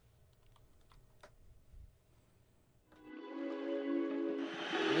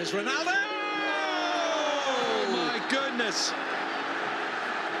Here's Ronaldo! Oh, my goodness!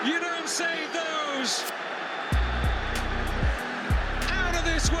 You don't save those! Out of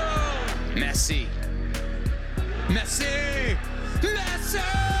this world! Messi! 3-0!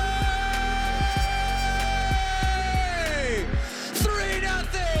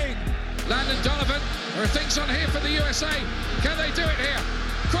 Landon Donovan, there are things on here for the USA. Can they do it here?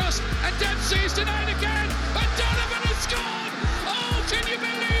 Cross, and Dempsey is denied again, and Donovan has scored! Oh, can you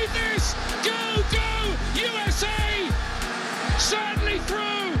believe this? Go, USA! Certainly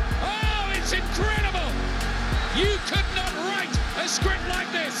through! Oh, it's incredible! You could not write a script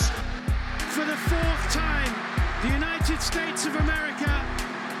like this! For the fourth time, the United States of America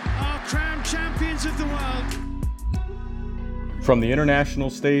are crowned champions of the world. From the international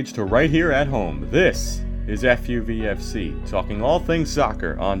stage to right here at home, this is FUVFC, talking all things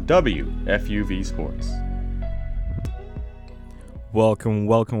soccer on WFUV Sports.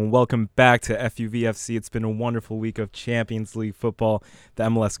 Welcome back to FUVFC. It's been a wonderful week of Champions League football. The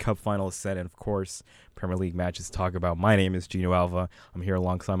MLS Cup final is set, and of course, Premier League matches to talk about. My name is Gino Alva. I'm here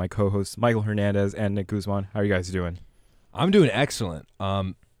alongside my co-hosts Michael Hernandez and Nick Guzman. How are you guys doing? I'm doing excellent.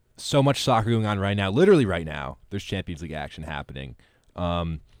 So much soccer going on right now. Literally right now, there's Champions League action happening. A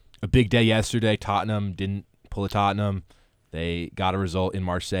big day yesterday. Tottenham didn't pull a Tottenham. They got a result in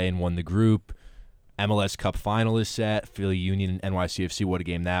Marseille and won the group. MLS Cup final is set. Philly Union and NYCFC, what a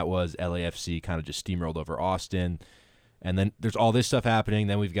game that was. LAFC kind of just steamrolled over Austin. And then there's all this stuff happening.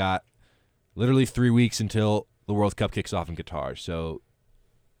 Then we've got literally 3 weeks until the World Cup kicks off in Qatar. So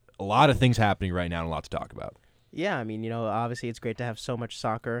a lot of things happening right now and a lot to talk about. Yeah, I mean, obviously it's great to have so much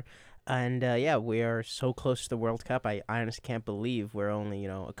soccer. And, we are so close to the World Cup. I honestly can't believe we're only,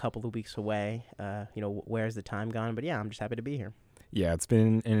 a couple of weeks away. Where's the time gone? But, yeah, I'm just happy to be here. Yeah, it's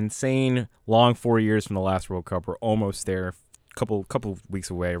been an insane long 4 years from the last World Cup. We're almost there. Couple of weeks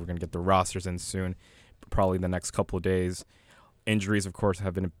away. We're going to get the rosters in soon, probably the next couple of days. Injuries, of course,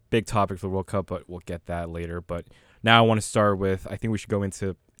 have been a big topic for the World Cup, but we'll get that later. But now I want to start with, I think we should go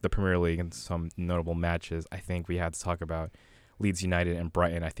into the Premier League and some notable matches. I think we had to talk about Leeds United and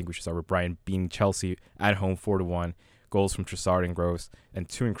Brighton. I think we should start with Brighton beating Chelsea at home 4-1. Goals from Trossard and Gross, and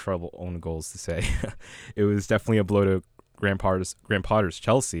two incredible own goals to say. It was definitely a blow to Graham Potter's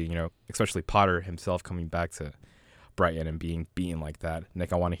Chelsea, especially Potter himself coming back to Brighton and being beaten like that.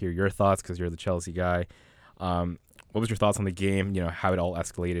 Nick, I want to hear your thoughts because you're the Chelsea guy. What was your thoughts on the game, how it all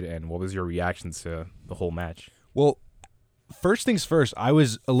escalated, and what was your reaction to the whole match? Well, first things first, I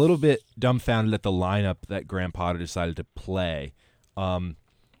was a little bit dumbfounded at the lineup that Graham Potter decided to play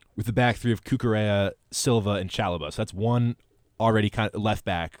with the back three of Cucurella, Silva, and Chalobah. So that's one already kind of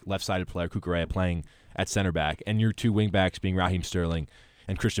left-sided player, Cucurella, playing at center back, and your two wing backs being Raheem Sterling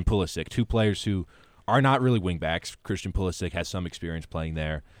and Christian Pulisic, two players who are not really wing backs. Christian Pulisic has some experience playing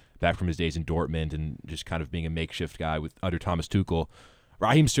there, back from his days in Dortmund and just kind of being a makeshift guy under Thomas Tuchel.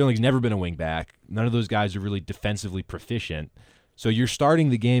 Raheem Sterling's never been a wing back. None of those guys are really defensively proficient. So you're starting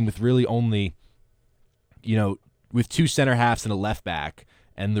the game with really only, with two center halves and a left back,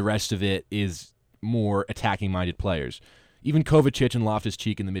 and the rest of it is more attacking-minded players. Even Kovacic and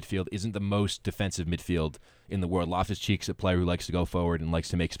Loftus-Cheek in the midfield isn't the most defensive midfield in the world. Loftus-Cheek's a player who likes to go forward and likes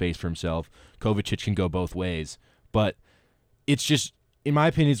to make space for himself. Kovacic can go both ways. But it's just, in my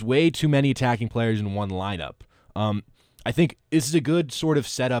opinion, it's way too many attacking players in one lineup. I think this is a good sort of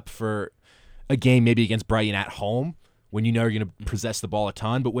setup for a game maybe against Brighton at home when you're going to possess the ball a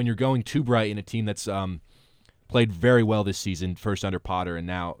ton. But when you're going to Brighton, a team that's played very well this season, first under Potter, and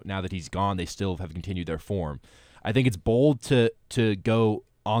now that he's gone, they still have continued their form. I think it's bold to go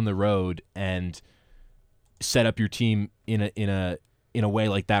on the road and set up your team in a way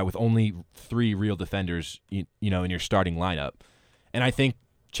like that with only three real defenders, in your starting lineup. And I think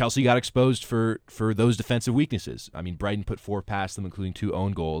Chelsea got exposed for those defensive weaknesses. I mean, Brighton put four past them, including two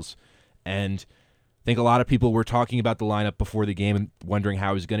own goals. And I think a lot of people were talking about the lineup before the game and wondering how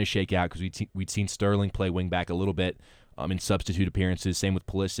it was going to shake out because we'd seen Sterling play wing back a little bit in substitute appearances. Same with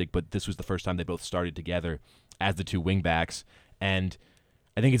Pulisic, but this was the first time they both started together as the two wing backs. And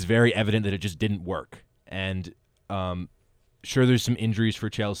I think it's very evident that it just didn't work. And sure, there's some injuries for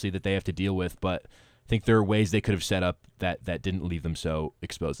Chelsea that they have to deal with, but I think there are ways they could have set up that didn't leave them so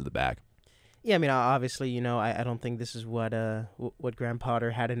exposed to the back. Yeah, I mean, obviously, I don't think this is what Graham Potter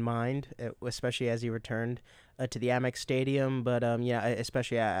had in mind, especially as he returned to the Amex Stadium. But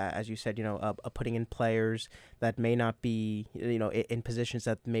especially as you said, putting in players that may not be, in positions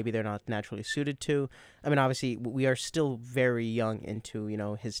that maybe they're not naturally suited to. I mean, obviously, we are still very young into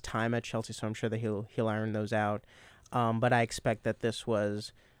his time at Chelsea, so I'm sure that he'll iron those out. But I expect that this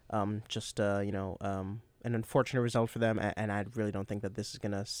was just unfortunate result for them, and I really don't think that this is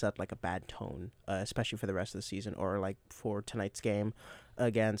gonna set like a bad tone, especially for the rest of the season or like for tonight's game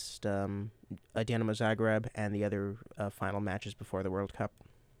against Dinamo Zagreb and the other final matches before the World Cup.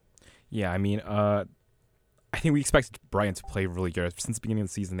 Yeah, I mean, I think we expected Brighton to play really good. Since the beginning of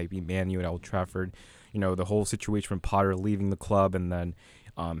the season, they beat Man U at Old Trafford. The whole situation from Potter leaving the club and then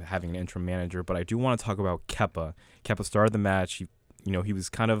having an interim manager. But I do want to talk about Kepa. Kepa started the match. He was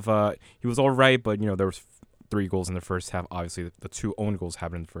kind of he was all right, but there was 3 goals in the first half. Obviously, the 2 own goals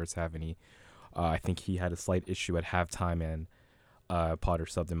happened in the first half, and I think he had a slight issue at halftime, and Potter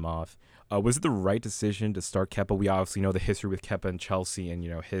subbed him off. Was it the right decision to start Kepa? We obviously know the history with Kepa and Chelsea, and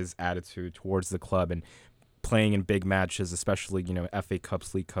his attitude towards the club and playing in big matches, especially FA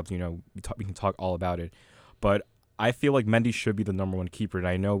Cups, League Cups. We can talk all about it, but I feel like Mendy should be the number 1 keeper, and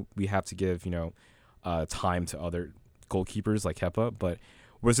I know we have to give time to other goalkeepers like Kepa, but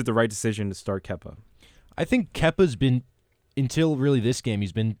was it the right decision to start Kepa? I think Kepa's been, until really this game,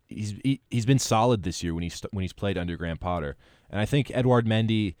 he's been solid this year when he's played under Graham Potter, and I think Edouard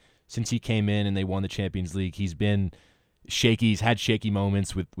Mendy, since he came in and they won the Champions League, he's been shaky. He's had shaky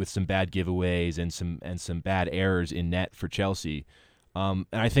moments with some bad giveaways and some bad errors in net for Chelsea, and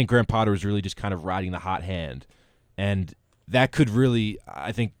I think Graham Potter was really just kind of riding the hot hand, and that could really,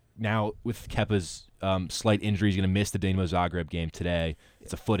 I think now with Kepa's slight injury, he's going to miss the Dinamo Zagreb game today.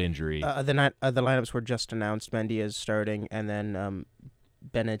 It's a foot injury. The lineups were just announced. Mendy is starting, and then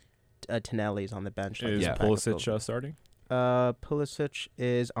Bennett Tinelli is on the bench. Is Pulisic starting? Pulisic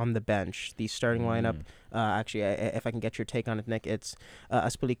is on the bench. The starting lineup, actually, if I can get your take on it, Nick, it's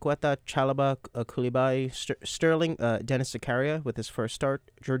Azpilicueta, Chalobah, Koulibaly, Sterling, Dennis Zakaria with his first start,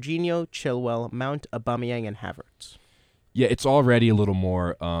 Jorginho, Chilwell, Mount, Aubameyang, and Havertz. Yeah, it's already a little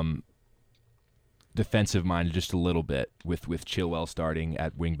more defensive-minded, just a little bit, with Chilwell starting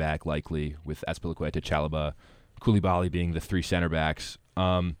at wing-back likely, with Azpilicueta, Chalobah, Koulibaly being the 3 center-backs.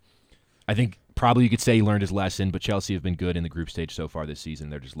 I think probably you could say he learned his lesson, but Chelsea have been good in the group stage so far this season.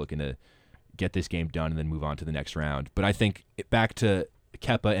 They're just looking to get this game done and then move on to the next round. But I think back to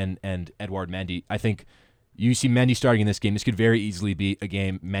Kepa and Edouard Mendy, I think you see Mendy starting in this game. This could very easily be a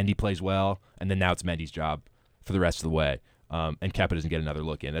game Mendy plays well, and then now it's Mendy's job for the rest of the way. And Kepa doesn't get another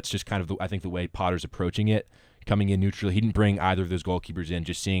look in. That's just kind of, I think, the way Potter's approaching it, coming in neutral. He didn't bring either of those goalkeepers in,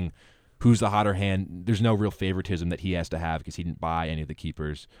 just seeing who's the hotter hand. There's no real favoritism that he has to have because he didn't buy any of the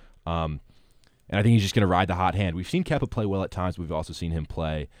keepers. And I think he's just going to ride the hot hand. We've seen Kepa play well at times. We've also seen him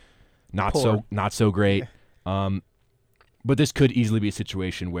play not so great. But this could easily be a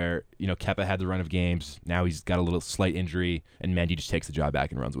situation where Kepa had the run of games. Now he's got a little slight injury, and Mendy just takes the job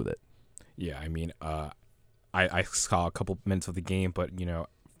back and runs with it. Yeah, I mean, I saw a couple minutes of the game, but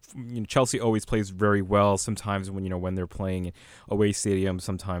Chelsea always plays very well. Sometimes when they're playing in away stadiums,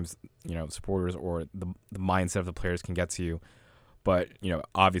 sometimes supporters or the mindset of the players can get to you. But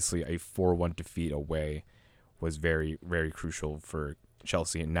obviously a 4-1 defeat away was very, very crucial for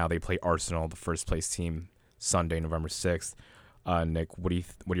Chelsea, and now they play Arsenal, the first place team, Sunday, November 6th. Nick, what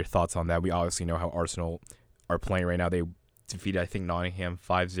are your thoughts on that? We obviously know how Arsenal are playing right now. They defeated, I think, Nottingham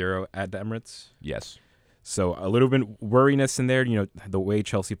 5-0 at the Emirates. Yes. So a little bit worriness in there, the way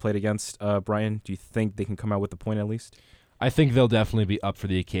Chelsea played against Brighton. Do you think they can come out with the point at least? I think they'll definitely be up for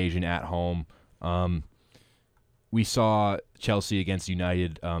the occasion at home. We saw Chelsea against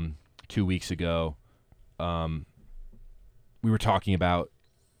United 2 weeks ago. We were talking about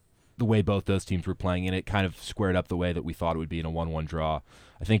the way both those teams were playing, and it kind of squared up the way that we thought it would be in a 1-1 draw.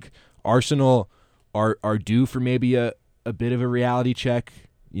 I think Arsenal are due for maybe a bit of a reality check.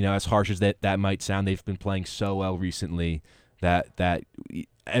 As harsh as that might sound, they've been playing so well recently that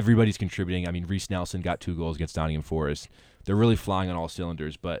everybody's contributing. I mean, Reece Nelson got 2 goals against Nottingham Forest. They're really flying on all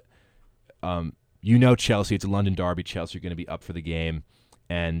cylinders, but Chelsea, it's a London derby. Chelsea are going to be up for the game,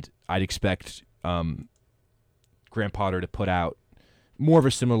 and I'd expect Graham Potter to put out more of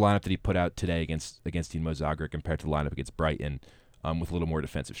a similar lineup that he put out today against Dinamo Zagreb compared to the lineup against Brighton, with a little more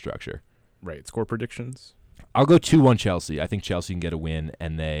defensive structure. Right. Score predictions? I'll go 2-1 Chelsea. I think Chelsea can get a win,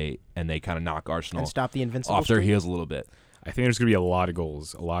 and they kind of knock Arsenal and stop the invincible off their streak? heels a little bit. I think there's going to be a lot of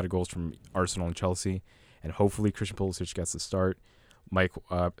goals from Arsenal and Chelsea, and hopefully Christian Pulisic gets the start. Mike,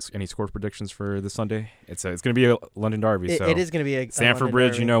 any score predictions for this Sunday? It's going to be a London derby. It is going to be a Stamford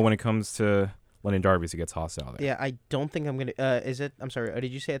Bridge. Derby. When it comes to London derbies, it gets hostile there. Yeah, I don't think I'm going to. Is it? I'm sorry.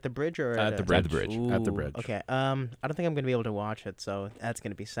 Did you say at the Bridge or at the Bridge? At the Bridge. Ooh, at the Bridge. Okay. I don't think I'm going to be able to watch it, so that's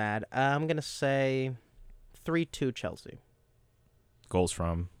going to be sad. I'm going to say 3-2 Chelsea. Goals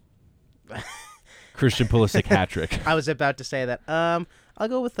from Christian Pulisic hat trick. I was about to say that. I'll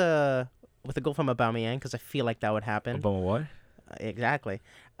go with a goal from Aubameyang because I feel like that would happen. Aubameyang what? Exactly.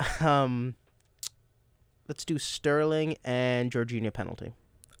 Let's do Sterling and Jorginho penalty.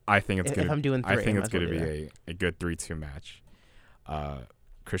 I think it's If going to. I'm doing three, I think I it's might as going to well be do a good 3-2 match.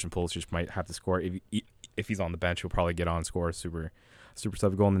 Christian Pulisic might have to score if he's on the bench. He'll probably get on and score a super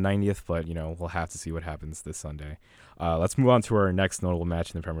sub goal in the 90th. But we'll have to see what happens this Sunday. Let's move on to our next notable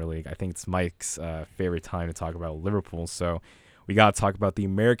match in the Premier League. I think it's Mike's favorite time to talk about Liverpool. So we got to talk about the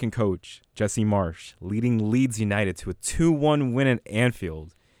American coach Jesse Marsch leading Leeds United to a 2-1 win at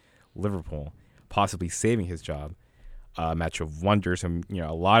Anfield. Liverpool possibly saving his job. Match of wonders, and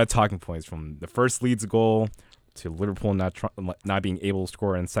a lot of talking points from the first Leeds goal to Liverpool not being able to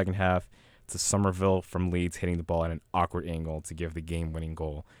score in the second half to Somerville from Leeds hitting the ball at an awkward angle to give the game-winning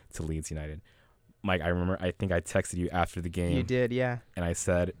goal to Leeds United. Mike, I think I texted you after the game. You did, yeah. And I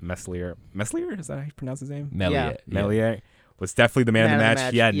said Meslier, is that how you pronounce his name? Meslier. Meslier was definitely the man of the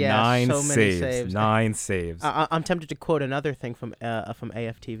match. He had Yeah, 9 so many saves. 9 saves. I'm tempted to quote another thing from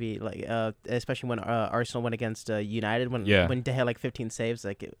AFTV, like especially when Arsenal went against United when they had like 15 saves,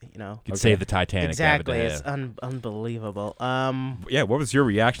 like Could save the Titanic. Exactly, it's unbelievable. Yeah, what was your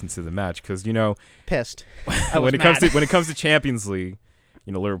reaction to the match? Because Pissed. when it comes to Champions League,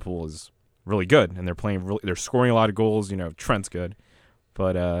 Liverpool is really good and they're scoring a lot of goals. Trent's good,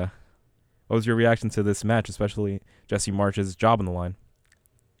 but what was your reaction to this match, especially Jesse Marsch's job on the line?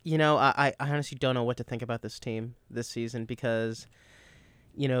 I honestly don't know what to think about this team this season because,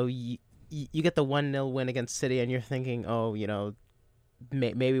 you get the 1-0 win against City and you're thinking,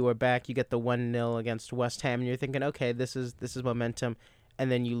 maybe we're back. You get the 1-0 against West Ham and you're thinking, okay, this is momentum,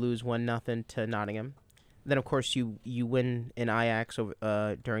 and then you lose 1-0 to Nottingham. Then of course you win in Ajax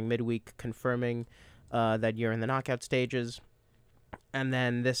during midweek, confirming that you're in the knockout stages. And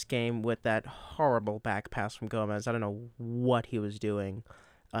then this game with that horrible back pass from Gomez. I don't know what he was doing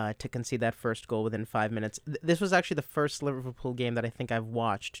to concede that first goal within 5 minutes. This was actually the first Liverpool game that I think I've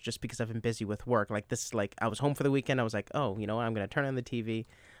watched just because I've been busy with work. I was home for the weekend. I was like, I'm going to turn on the TV.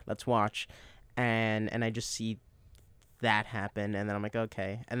 Let's watch. And I just see that happen. And then I'm like,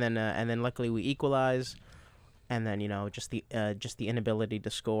 okay. And then luckily we equalize. And then, just the inability to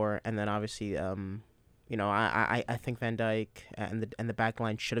score. And then obviously, I think Van Dijk and the back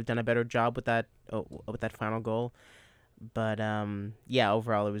line should have done a better job with that final goal. But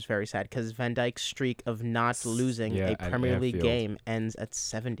overall it was very sad because Van Dijk's streak of not losing a Premier League game ends at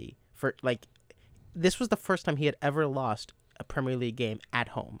 70. This was the first time he had ever lost a Premier League game at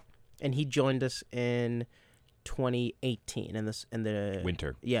home, and he joined us in 2018 in the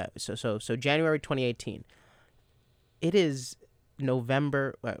winter. Yeah, so January 2018. It is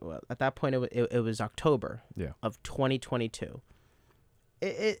November. Well, at that point, it was October of 2022.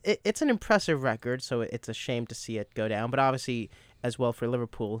 It's an impressive record, so it's a shame to see it go down. But obviously, as well for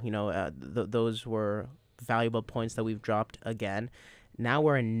Liverpool, those were valuable points that we've dropped again. Now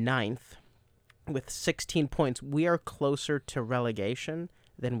we're in 9th with 16 points. We are closer to relegation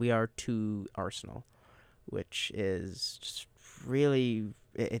than we are to Arsenal, which is just really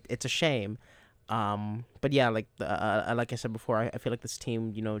it's a shame. But yeah, like I said before, I feel like this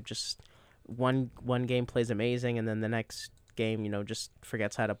team, just one game plays amazing, and then the next game, just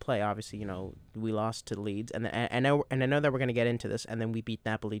forgets how to play. Obviously, we lost to Leeds, and I know that we're gonna get into this, and then we beat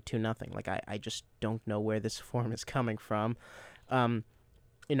Napoli 2-0. Like I just don't know where this form is coming from.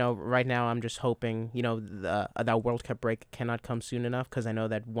 Right now I'm just hoping, that World Cup break cannot come soon enough, because I know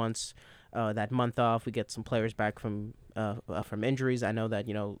that once that month off, we get some players back from injuries. I know that,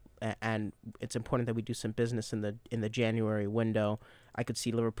 and it's important that we do some business in the January window. I could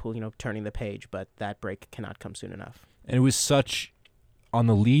see Liverpool, turning the page, but that break cannot come soon enough. And it was such, on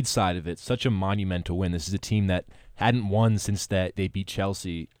the lead side of it, such a monumental win. This is a team that hadn't won since that they beat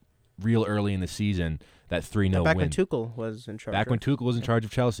Chelsea real early in the season, that 3-0 win. Back when Tuchel was in charge. Back when Tuchel was in charge of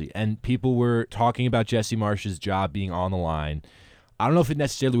Chelsea. And people were talking about Jesse Marsch's job being on the line. I don't know if it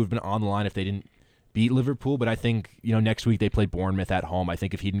necessarily would have been on the line if they didn't beat Liverpool, but I think, next week they play Bournemouth at home. I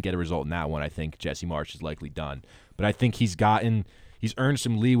think if he didn't get a result in that one, I think Jesse Marsch is likely done. But I think he's earned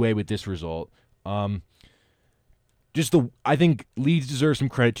some leeway with this result. I think Leeds deserves some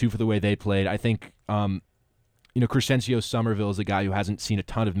credit too for the way they played. I think Crescencio Somerville is a guy who hasn't seen a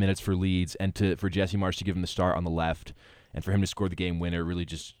ton of minutes for Leeds, and for Jesse Marsch to give him the start on the left and for him to score the game winner, really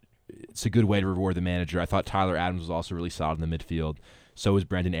it's a good way to reward the manager. I thought Tyler Adams was also really solid in the midfield. So was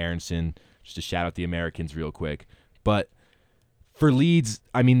Brendan Aronson. Just to shout out the Americans real quick. But for Leeds,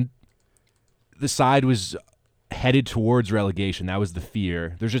 the side was headed towards relegation. That was the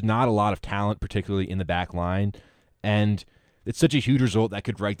fear. There's just not a lot of talent, particularly in the back line. And it's such a huge result that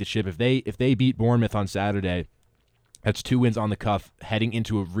could right the ship. If they beat Bournemouth on Saturday, that's 2 wins on the cuff, heading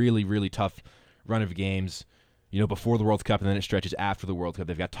into a really, really tough run of games. before the World Cup, and then it stretches after the World Cup.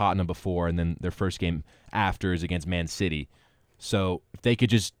 They've got Tottenham before, and then their first game after is against Man City. So if they could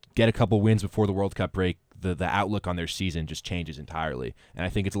just get a couple wins before the World Cup break, the outlook on their season just changes entirely. And I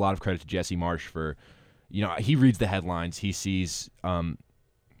think it's a lot of credit to Jesse Marsch for, he reads the headlines. He sees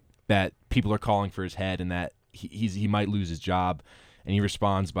that people are calling for his head and that he might lose his job, and he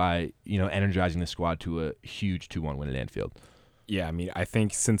responds by, energizing the squad to a huge 2-1 win at Anfield. Yeah, I mean, I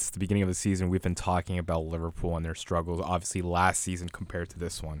think since the beginning of the season, we've been talking about Liverpool and their struggles. Obviously, last season compared to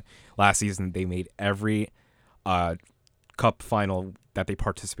this one. Last season, they made every cup final that they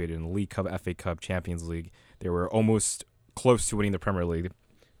participated in, League Cup, FA Cup, Champions League. They were almost close to winning the Premier League,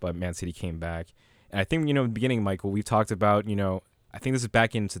 but Man City came back. And I think, in the beginning, Michael, we've talked about, I think this is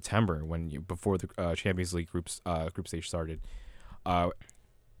back in September before the Champions League group stage started. I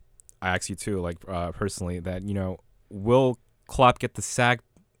asked you too, personally, that, will Klopp get the sack?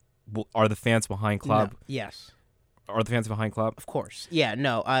 Are the fans behind Klopp? No. Yes. Are the fans behind Klopp? Of course. Yeah,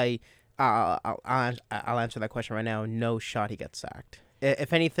 no, I'll answer that question right now. No shot he gets sacked.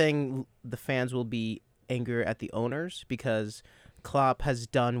 If anything, the fans will be angry at the owners because Klopp has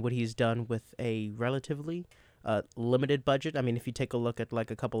done what he's done with a relatively limited budget. I mean, if you take a look at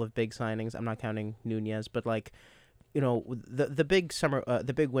a couple of big signings, I'm not counting Nunez, but the big summer,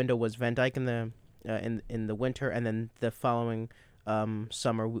 the big window was Van Dijk in the winter, and then the following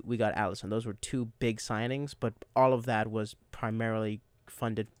summer we got Alisson. Those were two big signings, but all of that was primarily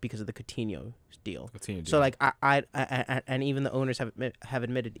funded because of the Coutinho deal. So I and even the owners have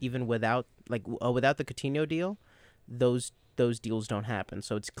admitted even without the Coutinho deal, those deals don't happen.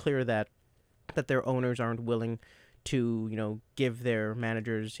 So it's clear that their owners aren't willing to give their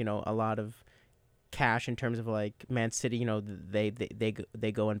managers a lot of cash in terms of Man City.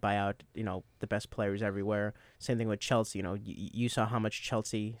 They go and buy out the best players everywhere. Same thing with Chelsea. You saw how much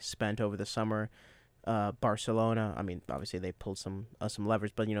Chelsea spent over the summer. Barcelona, I mean, obviously they pulled some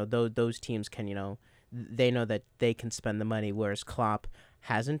levers, but those teams can they know that they can spend the money, whereas Klopp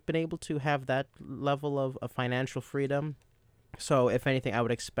hasn't been able to have that level of financial freedom. So if anything, I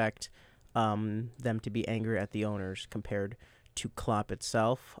would expect them to be angry at the owners compared to Klopp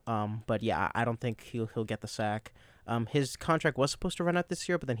itself. But yeah, I don't think he'll get the sack. His contract was supposed to run out this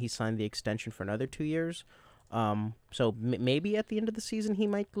year, but then he signed the extension for another 2 years. So maybe at the end of the season he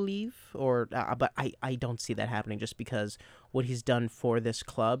might leave, but I don't see that happening, just because what he's done for this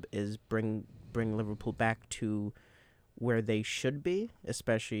club is bring Liverpool back to where they should be,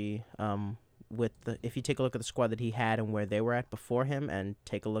 especially if you take a look at the squad that he had and where they were at before him, and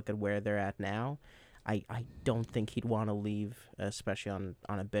take a look at where they're at now. I don't think he'd want to leave, especially on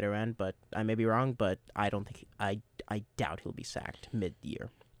a bitter end. But I may be wrong, but I don't think I doubt he'll be sacked mid-year.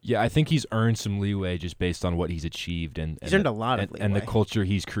 Yeah, I think he's earned some leeway just based on what he's achieved and he's earned a lot of leeway. And the culture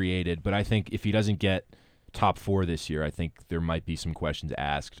he's created. But I think if he doesn't get top 4 this year, I think there might be some questions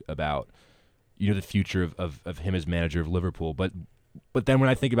asked about the future of him as manager of Liverpool. But then when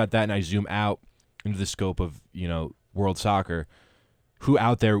I think about that and I zoom out into the scope of world soccer, who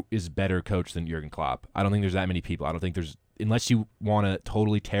out there is better coach than Jurgen Klopp? I don't think there's that many people. I don't think there's, unless you want to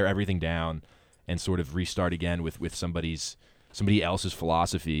totally tear everything down and sort of restart again with somebody else's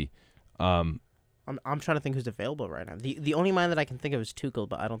philosophy. I'm trying to think who's available right now. The only man that I can think of is Tuchel,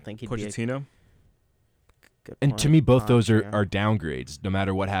 but I don't think he'd Pochettino? Good and point. To me, both those are downgrades. No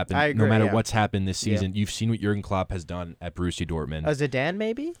matter what happened, I agree, no matter yeah. what's happened this season, you've seen what Jurgen Klopp has done at Borussia Dortmund. Zidane,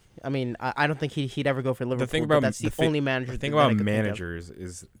 maybe. I mean, I don't think he'd ever go for Liverpool. The thing about that's the only manager. The thing that I about could think of. managers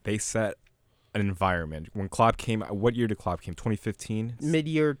is they set an environment. When Klopp came, what year did Klopp came? 2015.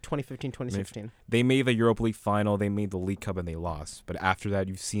 Mid-year 2015, 2016. They made the Europa League final. They made the League Cup, and they lost. But after that,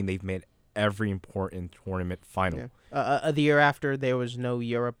 you've seen they've made every important tournament final. Yeah. The year after, there was no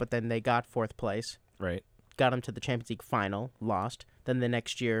Europe, but then they got 4th place. Right. Got them to the Champions League final, lost. Then the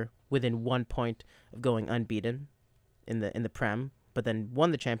next year, within 1 point of going unbeaten in the Prem, but then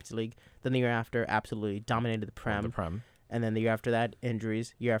won the Champions League. Then the year after, absolutely dominated the Prem. And then the year after that,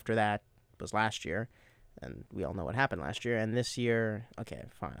 injuries. Year after that was last year, and we all know what happened last year. And this year, okay,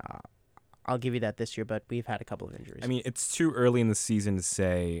 fine, I'll give you that this year, but we've had a couple of injuries. I mean, it's too early in the season to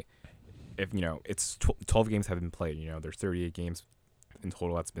say if it's 12 games have been played. There's 38 games in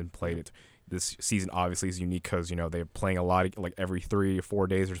total that's been played. This season obviously is unique because they're playing a lot of, every 3 or 4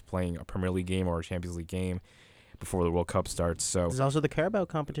 days. There's playing a Premier League game or a Champions League game before the World Cup starts. So there's also the Carabao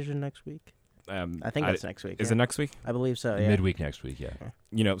competition next week. I think that's next week. Is it next week? I believe so. Yeah. Midweek next week.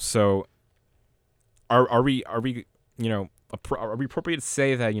 Yeah. So are we appropriate to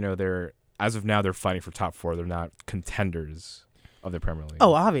say that they're, as of now, they're fighting for top 4? They're not contenders of the Premier League.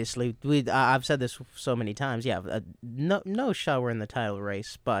 Oh, obviously, I've said this so many times. Yeah, no shot we're in the title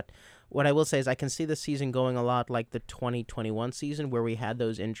race, but What I will say is I can see the season going a lot like the 2021 season where we had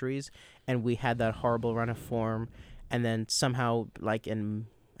those injuries and we had that horrible run of form, and then somehow, like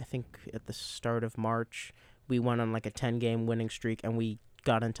I think at the start of March, we went on like a 10-game winning streak and we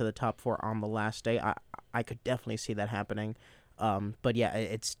got into the top 4 on the last day. I could definitely see that happening. But yeah,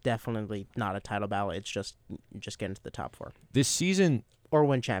 it's definitely not a title battle. It's just getting to the top 4. This season, or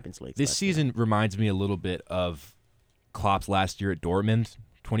win Champions League. This season reminds me a little bit of Klopp's last year at Dortmund,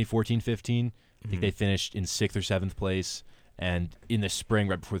 2014-15. I think they finished in 6th or 7th place, and in the spring,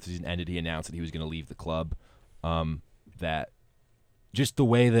 right before the season ended, he announced that he was going to leave the club. That just the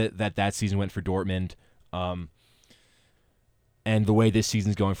way that season went for Dortmund, and the way this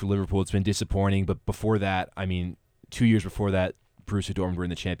season's going for Liverpool, it's been disappointing. But before that, I mean, 2 years before that, Borussia Dortmund were in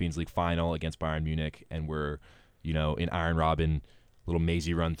the Champions League final against Bayern Munich, and were, in Iron Robin, little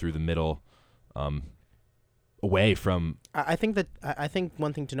mazy run through the middle, away from. I think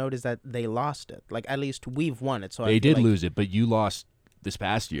one thing to note is that they lost it. Like, at least we've won it. So they did lose it, but you lost this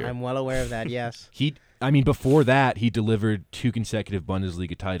past year. I'm well aware of that. Yes. Before that, he delivered 2 consecutive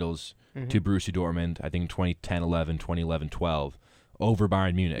Bundesliga titles to Borussia Dortmund. I think 2010-11, 2011-12, over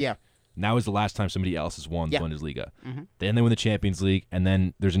Bayern Munich. Yeah. And that was the last time somebody else has won the Bundesliga. Then they win the Champions League, and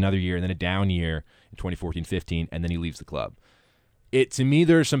then there's another year, and then a down year in 2014-15, and then he leaves the club. To me,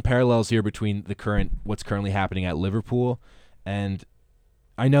 there are some parallels here between what's currently happening at Liverpool, and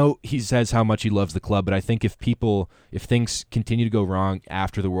I know he says how much he loves the club, but I think if things continue to go wrong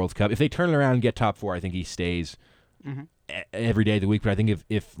after the World Cup, if they turn it around and get top 4, I think he stays every day of the week. But I think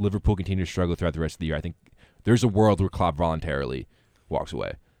if Liverpool continue to struggle throughout the rest of the year, I think there's a world where Klopp voluntarily walks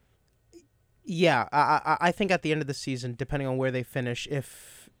away. Yeah, I think at the end of the season, depending on where they finish,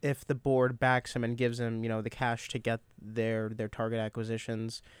 if the board backs him and gives him, the cash to get their target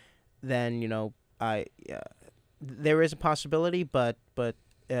acquisitions, then there is a possibility. But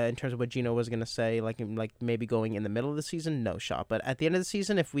in terms of what Gino was gonna say, like maybe going in the middle of the season, no shot. But at the end of the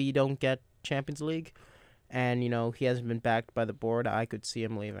season, if we don't get Champions League, and he hasn't been backed by the board, I could see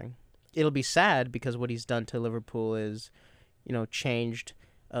him leaving. It'll be sad because what he's done to Liverpool is, changed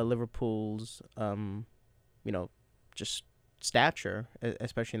Liverpool's, just stature,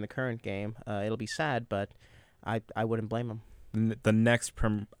 especially in the current game. It'll be sad, but I wouldn't blame him. The next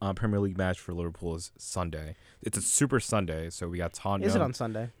Premier League match for Liverpool is Sunday. It's a Super Sunday, so we got Tottenham. Is it on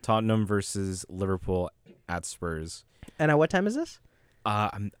Sunday? Tottenham versus Liverpool at Spurs. And at what time is this?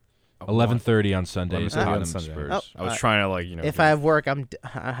 11:30 on Sunday. 11:30 Tottenham on Sunday. Spurs. I was trying to If I have work, I'm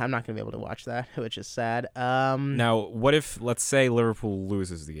not gonna be able to watch that, which is sad. Now, what if, let's say, Liverpool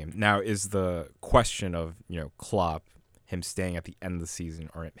loses the game? Now, is the question of Klopp, him staying at the end of the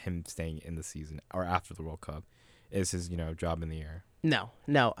season, or him staying in the season, or after the World Cup, is his job in the air? No.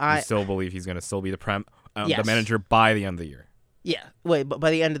 I still believe he's gonna still be the yes. the manager by the end of the year. Yeah. Wait, but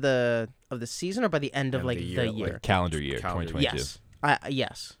by the end of the season, or by the end of the year? Like calendar year, 2022. Yes.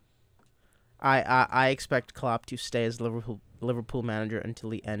 Yes. I expect Klopp to stay as Liverpool manager until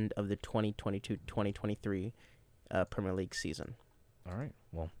the end of the 2022-2023 Premier League season. All right.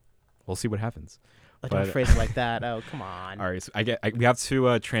 Well, we'll see what happens. Don't phrase it like that. Oh, come on. All right. So we have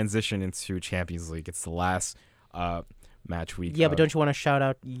to transition into Champions League. It's the last match week. Yeah, but don't you want to shout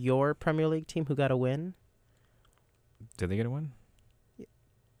out your Premier League team who got a win? Did they get a win?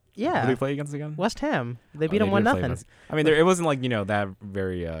 Yeah. Who did they play against again? West Ham. They beat them 1-0. I mean, it wasn't like that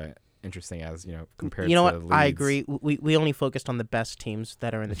very interesting as compared. You know to what? Leeds. I agree. We only focused on the best teams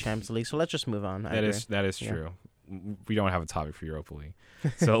that are in the Champions League, so let's just move on. That is true. We don't have a topic for Europa League,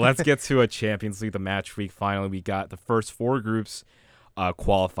 so let's get to a Champions League. The match week. Finally, we got the first 4 groups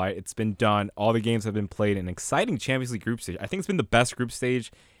qualified. It's been done. All the games have been played. An exciting Champions League group stage. I think it's been the best group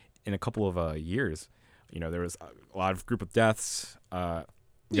stage in a couple of years. There was a lot of group of deaths.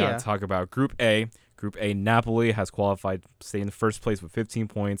 We got to talk about Group A. Group A, Napoli has qualified, stay in the first place with 15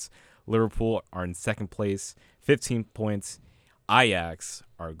 points. Liverpool are in second place, 15 points. Ajax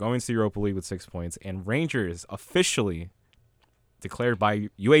are going to the Europa League with 6 points. And Rangers, officially declared by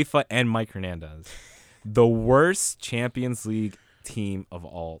UEFA and Mike Hernandez, the worst Champions League team of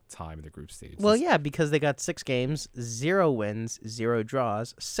all time in the group stage. Well, yeah, because they got 6 games, 0 wins, 0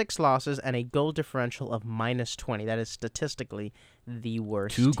 draws, 6 losses, and a goal differential of -20. That is statistically the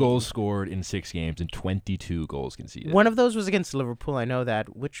worst. 2 goals scored in 6 games and 22 goals conceded. One of those was against Liverpool. I know that.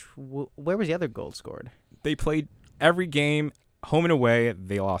 Where was the other goal scored? They played every game, home and away.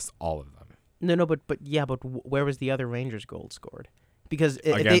 They lost all of them. No, but where was the other Rangers goal scored? Because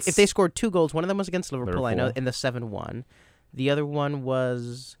if they scored 2 goals, one of them was against Liverpool. I know, in the 7-1. The other one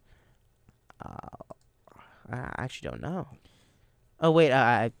was, I actually don't know. Oh wait,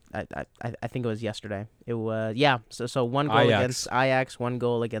 I think it was yesterday. It was So one goal Ajax. against Ajax, one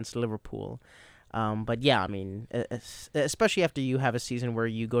goal against Liverpool. But yeah, I mean, especially after you have a season where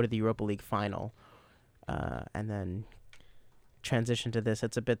you go to the Europa League final, and then transition to this,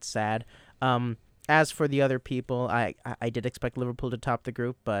 it's a bit sad. As for the other people, I did expect Liverpool to top the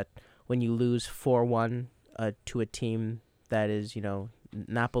group, but when you lose 4-1 to a team that is,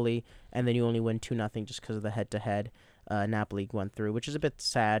 Napoli, and then you only win 2-0 just because of the head-to-head, Napoli went through, which is a bit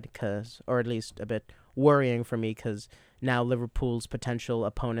sad, or at least a bit worrying for me, because now Liverpool's potential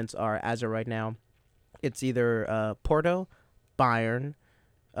opponents are, as of right now, it's either Porto, Bayern,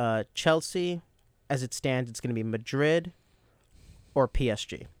 Chelsea. As it stands, it's going to be Madrid or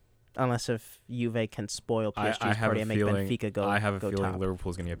PSG. Unless if Juve can spoil PSG's party and make Benfica go top. I have a feeling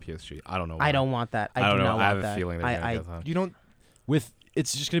Liverpool's going to get PSG. I don't know why. I don't want that. I don't do know. not want I have that. a feeling they're going to get that. You don't.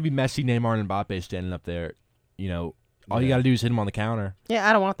 It's just gonna be Messi, Neymar, and Mbappe standing up there. All you gotta do is hit them on the counter. Yeah,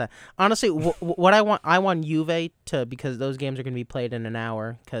 I don't want that. Honestly, what I want Juve to, because those games are gonna be played in an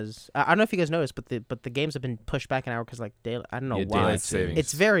hour. Because I don't know if you guys noticed, but the games have been pushed back an hour because I don't know why. Daylight savings.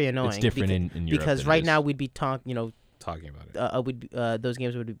 It's very annoying. It's different in Europe because than right it now is. we'd be talking about it. Those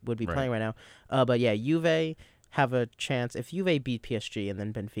games would be playing right now. But yeah, Juve have a chance if Juve beat PSG and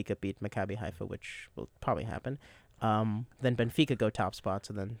then Benfica beat Maccabi Haifa, which will probably happen. Then Benfica go top spots,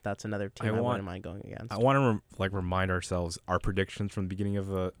 and then that's another team I wouldn't mind going against. I want to remind ourselves our predictions from the beginning of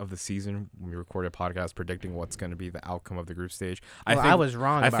the season when we recorded a podcast predicting what's going to be the outcome of the group stage. I was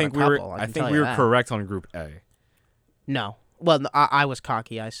wrong. I think we were correct on Group A. No, well, I was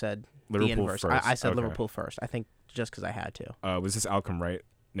cocky. I said Liverpool the inverse. first. I said Okay. Liverpool first. I think just because I had to. Was this outcome right,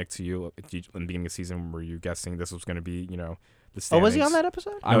 Nick, to you in the beginning of the season? Were you guessing this was going to be the standings? Oh, was he on that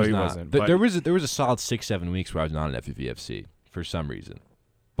episode? I was he not. wasn't. There was a solid 6-7 weeks where I was not at FUVFC for some reason.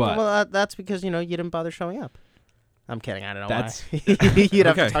 But Well, that's because you didn't bother showing up. I'm kidding. I don't know That's- why. You'd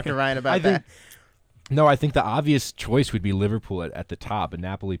have Okay. to talk to Ryan about that. I think the obvious choice would be Liverpool at the top, and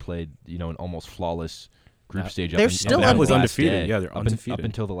Napoli played an almost flawless group stage. They're up still until the was last undefeated. day. Yeah, they're undefeated. Up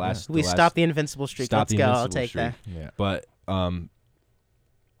until the last. We the last- stopped the invincible streak. stopped Let's the go. I'll invincible take that. streak. Yeah. But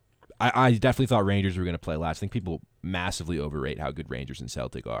I definitely thought Rangers were going to play last. I think people massively overrate how good Rangers and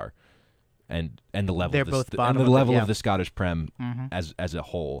Celtic are, and the level. They're of both the, bottom and the of the- level yeah. of the Scottish Prem Mm-hmm. as a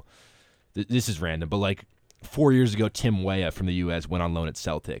whole. This is random, but 4 years ago, Tim Weah from the U.S. went on loan at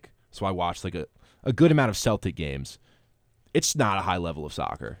Celtic, so I watched a good amount of Celtic games. It's not a high level of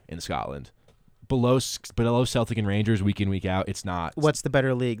soccer in Scotland. Below Celtic and Rangers week in, week out, it's not. What's the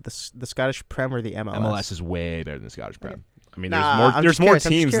better league, the Scottish Prem or the MLS? MLS is way better than the Scottish Prem. I mean, Nah, I'm there's just more curious,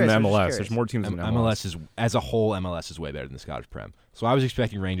 I'm just teams in the curious, I'm just MLS. curious. There's more teams in the MLS is as a whole. MLS is way better than the Scottish Prem. So I was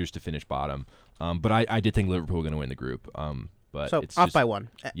expecting Rangers to finish bottom, but I did think Liverpool were going to win the group. But So it's off just, by one.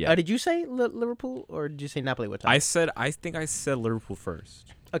 yeah. Did you say Liverpool or did you say Napoli would top? I think I said Liverpool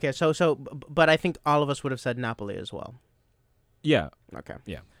first. Okay, but I think all of us would have said Napoli as well. Yeah. Okay.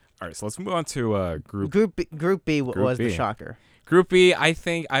 All right. So let's move on to Group Group B was B. the shocker. Group B. I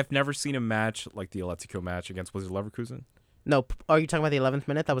think I've never seen a match like the Atletico match against was it Leverkusen? No, are you talking about the 11th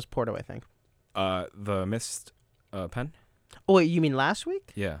minute? That was Porto, I think. The missed pen. Oh, wait, you mean last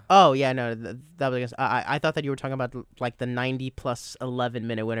week? Yeah. Oh, yeah, no, that was against. I thought that you were talking about the 90 plus 11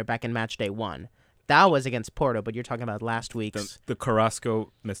 minute winner back in match day 1. That was against Porto, but you're talking about last week's. The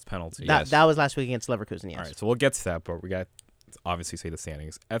Carrasco missed penalty. That was last week against Leverkusen. Yes. All right. So we'll get to that, but we got to obviously say the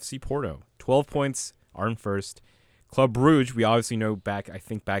standings. FC Porto, 12 points, are in first. Club Brugge, we obviously know back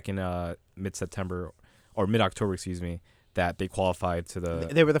in mid-September or mid-October, that they qualified to the.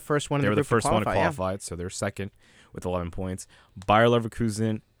 They were the first one. They were the first one to qualify. qualify, so they're second with 11 points. Bayer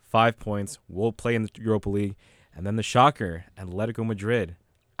Leverkusen, 5 points, will play in the Europa League. And then the shocker, Atletico Madrid,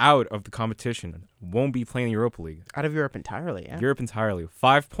 out of the competition, won't be playing the Europa League. Out of Europe entirely. Yeah. Europe entirely,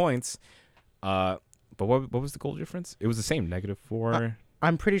 5 points. But what was the goal difference? It was the same, -4.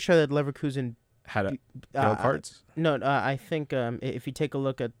 I'm pretty sure that Leverkusen Had yellow cards. No, I think if you take a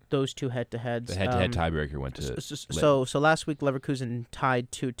look at those two head-to-heads, the head-to-head tiebreaker went to. So last week Leverkusen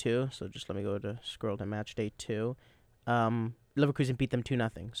tied 2-2. So just let me go to scroll to match day 2. Leverkusen beat them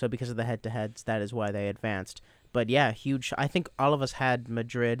 2-0. So because of the head-to-heads, that is why they advanced. But yeah, huge. I think all of us had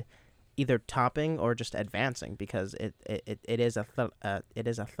Madrid either topping or just advancing because it is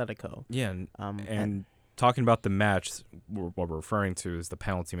Atletico. Yeah, and talking about the match, what we're referring to is the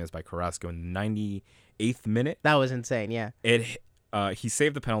penalty missed by Carrasco in the 98th minute. That was insane. Yeah. He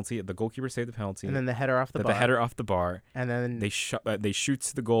saved the penalty. The goalkeeper saved the penalty. And then the header off the bar. The header off the bar. And then they shoot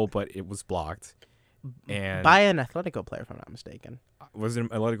to the goal, but it was blocked. And by an Atletico player, if I'm not mistaken. Was it an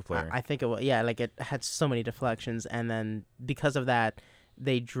Atletico player? I think it was. Yeah, it had so many deflections, and then because of that,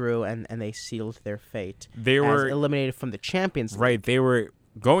 they drew and they sealed their fate. They as were eliminated from the Champions League right. They were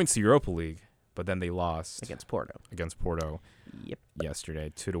going to Europa League, but then they lost against Porto. Yep.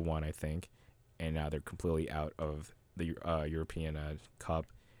 yesterday, 2-1, I think, and now they're completely out of the European Cup.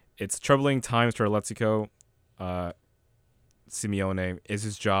 It's troubling times for Atletico. Simeone is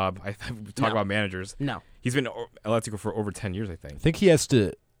his job. We talk about managers. No. He's been Atletico for over 10 years, I I think. think he has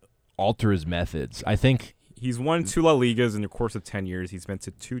to alter his methods. I think He's won 2 La Ligas in the course of 10 years. He's been to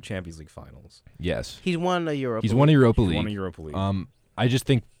 2 Champions League finals. yes, He's won a Europa he's League. won a Europa He's League. won a Europa League. I just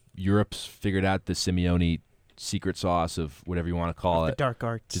think Europe's figured out the Simeone secret sauce of whatever you want to call The it, dark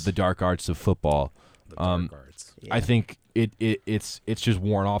arts. the dark arts of football. the dark arts. Yeah. I think it's just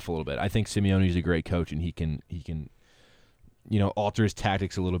worn off a little bit. I think Simeone's a great coach, and he can alter his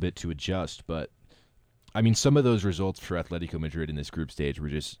tactics a little bit to adjust. But I mean, some of those results for Atletico Madrid in this group stage were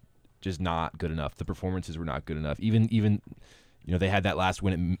just not good enough. The performances were not good enough. Even they had that last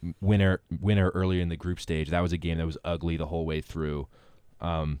winner earlier in the group stage. That was a game that was ugly the whole way through,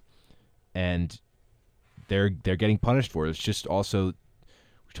 and they're getting punished for it. It's just also,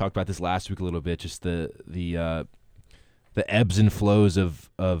 we talked about this last week a little bit. Just the ebbs and flows of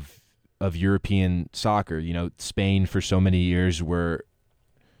European soccer. Spain for so many years were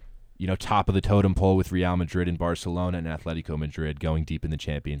top of the totem pole with Real Madrid and Barcelona and Atletico Madrid going deep in the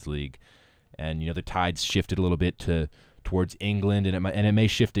Champions League, and the tides shifted a little bit towards England, and it may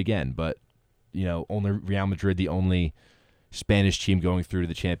shift again. But only Real Madrid, the only Spanish team going through to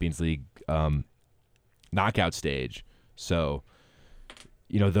the Champions League knockout stage. So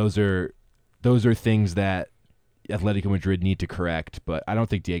those are things that Atletico Madrid need to correct, but I don't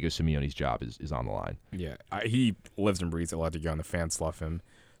think Diego Simeone's job is on the line. Yeah, he lives and breathes Atletico, and the fans love him.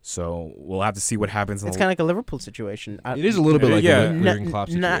 So we'll have to see what happens. It's kind of like a Liverpool situation. It is a little bit like a Jurgen Klopp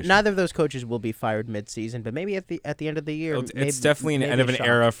situation. Neither of those coaches will be fired mid-season, but maybe at the end of the year. It's definitely an end of an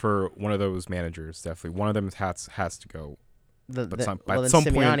era for one of those managers. Definitely, one of them has to go. At some point,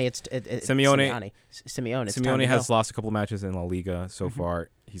 Simeone has lost a couple of matches in La Liga so far.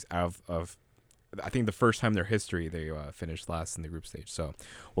 He's out of. I think the first time in their history they finished last in the group stage. So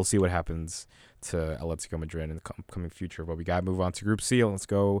we'll see what happens to Atletico Madrid in the coming future. But we got to move on to Group C. Let's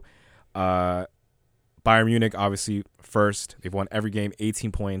go. Bayern Munich, obviously, first. They've won every game,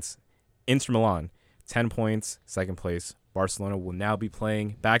 18 points. Inter Milan, 10 points, second place. Barcelona will now be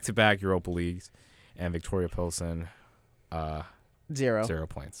playing back-to-back Europa Leagues. And Victoria Pilsen, 0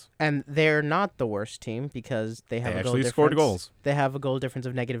 points. And they're not the worst team because they have a goal actually difference. scored goals. They have a goal difference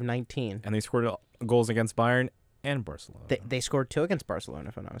of -19. And they scored goals against Bayern and Barcelona. They scored 2 against Barcelona,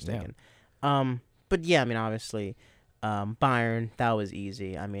 if I'm not mistaken. But yeah, I mean, obviously, Bayern, that was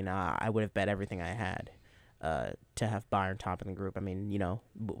easy. I mean, I would have bet everything I had to have Bayern top in the group. I mean,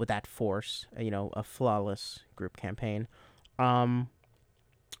 with that force, a flawless group campaign. I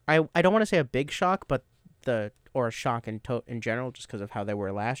don't want to say a big shock, but or a shock in general, just because of how they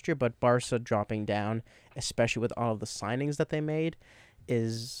were last year. But Barca dropping down, especially with all of the signings that they made,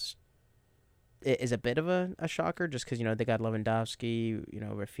 is a bit of a shocker, just because they got Lewandowski,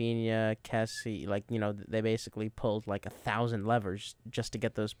 Rafinha, Kessie, they basically pulled 1,000 levers just to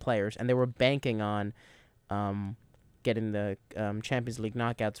get those players, and they were banking on getting the Champions League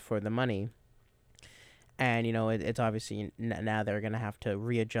knockouts for the money. And it's obviously now they're gonna have to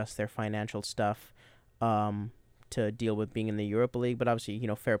readjust their financial stuff to deal with being in the Europa League. But obviously,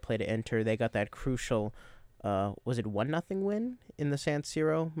 fair play to Inter. They got that crucial. Was it 1-0 win in the San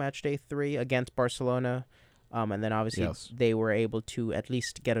Siro match day 3 against Barcelona, and then obviously they were able to at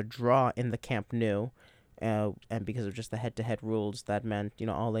least get a draw in the Camp Nou, and because of just the head-to-head rules, that meant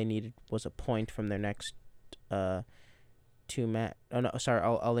all they needed was a point from their next all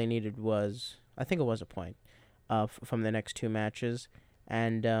they needed was, I think it was a point from the next 2 matches,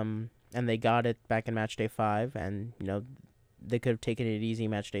 and they got it back in match day 5, and they could have taken it easy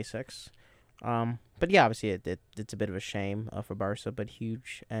match day 6. But yeah, obviously it's a bit of a shame for Barca, but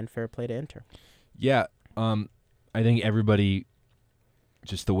huge and fair play to Inter. Yeah, I think everybody,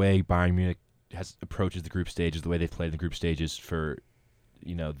 just the way Bayern Munich approaches the group stages, the way they've played the group stages for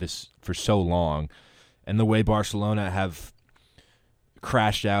for so long, and the way Barcelona have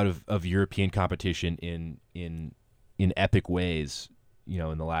crashed out of European competition in epic ways,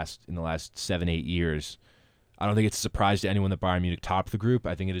 in the last 7-8 years. I don't think it's a surprise to anyone that Bayern Munich topped the group.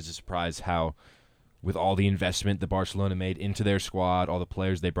 I think it is a surprise how, with all the investment that Barcelona made into their squad, all the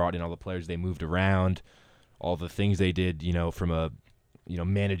players they brought in, all the players they moved around, all the things they did, from a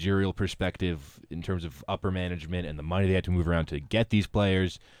managerial perspective in terms of upper management and the money they had to move around to get these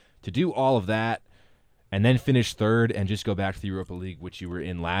players, to do all of that and then finish third and just go back to the Europa League, which you were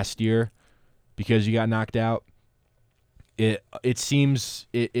in last year because you got knocked out. It seems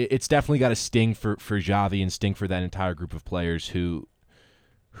it's definitely got a sting for Xavi and sting for that entire group of players who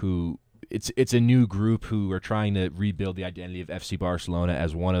it's a new group who are trying to rebuild the identity of FC Barcelona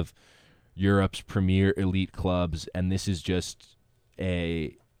as one of Europe's premier elite clubs, and this is just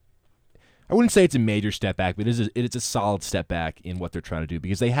I wouldn't say it's a major step back, but it's a solid step back in what they're trying to do,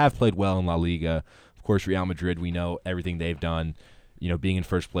 because they have played well in La Liga. Of course, Real Madrid, we know everything they've done, being in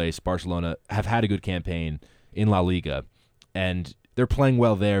first place. Barcelona have had a good campaign in La Liga, and they're playing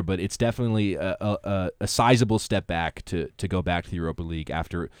well there, but it's definitely a sizable step back to go back to the Europa League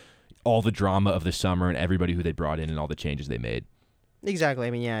after all the drama of the summer and everybody who they brought in and all the changes they made. Exactly.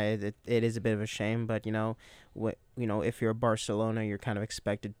 I mean, yeah, it is a bit of a shame, but if you're Barcelona, you're kind of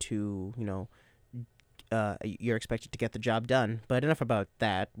expected to, you're expected to get the job done. But enough about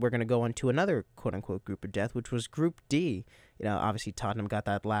that. We're going to go on to another quote unquote group of death, which was Group D. Obviously Tottenham got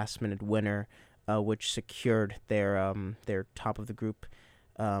that last minute winner, which secured their top of the group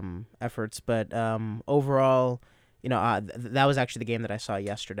efforts. But overall, that was actually the game that I saw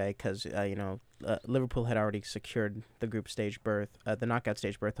yesterday, because Liverpool had already secured the group stage berth, the knockout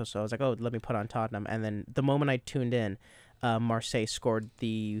stage berth. So I was like, oh, let me put on Tottenham. And then the moment I tuned in, Marseille scored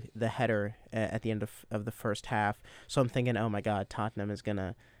the header at the end of the first half. So I'm thinking, oh my God, Tottenham is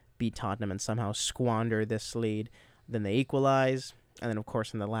gonna beat Tottenham and somehow squander this lead. Then they equalize, and then of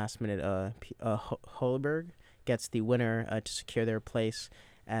course in the last minute, Højbjerg gets the winner to secure their place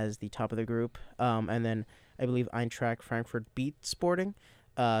as the top of the group. And then I believe Eintracht Frankfurt beat Sporting.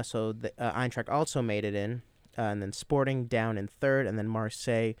 So the Eintracht also made it in. And then Sporting down in third. And then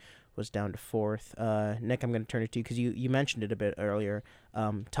Marseille was down to fourth. Nick, I'm going to turn it to you because you mentioned it a bit earlier.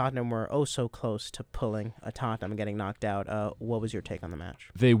 Tottenham were so close to pulling Tottenham and getting knocked out. What was your take on the match?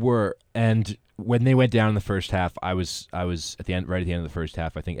 They were. And when they went down in the first half, I was at the end, right at the end of the first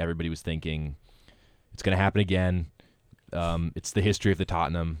half. I think everybody was thinking it's going to happen again. It's the history of the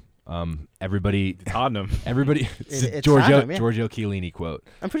Tottenham. Everybody. It's Giorgio Tottenham, yeah. Giorgio Chiellini quote.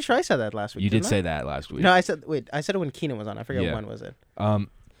 I'm pretty sure I said that last week. You did didn't say I? that last week. No, I said it when Keenan was on. I forget when was it.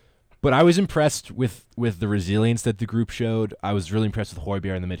 But I was impressed with the resilience that the group showed. I was really impressed with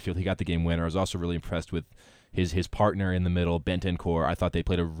Højbjerg in the midfield. He got the game winner. I was also really impressed with his partner in the middle, Bentancur. I thought they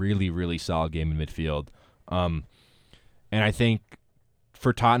played a really, really solid game in midfield. And I think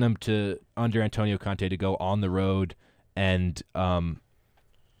for Tottenham under Antonio Conte to go on the road and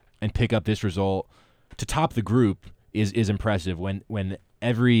pick up this result to top the group is impressive. When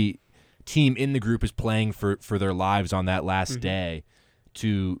every team in the group is playing for their lives on that last day,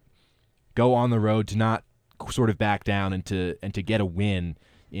 to go on the road, to not sort of back down and to get a win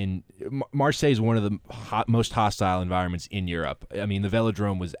in Marseille is one of the most hostile environments in Europe. I mean, the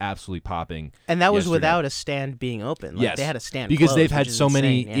Velodrome was absolutely popping. And that was yesterday. without a stand being open. Like, yes. They had a stand because closed, they've had which is so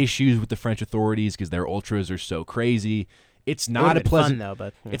many insane, yeah. issues with the French authorities because their ultras are so crazy. It's It not would've a been pleasant fun, though,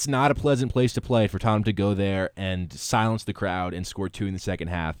 but yeah. It's not a pleasant place to play for Tottenham to go there and silence the crowd and score 2 in the second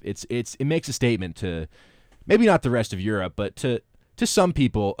half. It makes a statement to maybe not the rest of Europe, but to some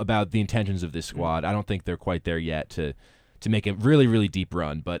people about the intentions of this squad. I don't think they're quite there yet to make a really, really deep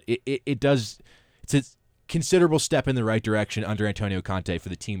run, but it's a considerable step in the right direction under Antonio Conte for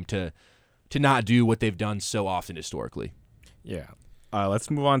the team to not do what they've done so often historically. Yeah.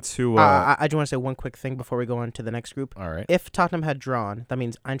 Let's move on to... I just want to say one quick thing before we go on to the next group. all right. If Tottenham had drawn, that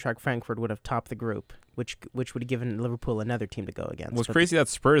means Eintracht Frankfurt would have topped the group, which would have given Liverpool another team to go against. What's But crazy that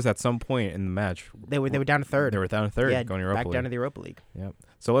Spurs at some point in the match... They were down to third. They were down to third, Yeah, going to Europa back League. down to the Europa League. Yep.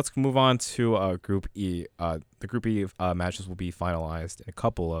 So let's move on to Group E. The Group E matches will be finalized in a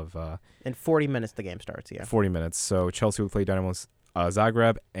couple of... In 40 minutes, the game starts, yeah. 40 minutes. So Chelsea will play Dynamo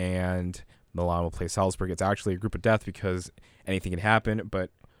Zagreb, and Milan will play Salzburg. It's actually a group of death because anything can happen,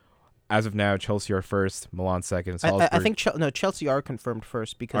 but as of now, Chelsea are first, Milan second, Salzburg... I think Chelsea are confirmed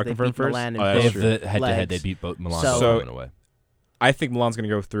first because Are they confirmed beat first? Milan in Oh, They that's both true. have the head-to-head. They legs. beat both Milan So- in a way. I think Milan's going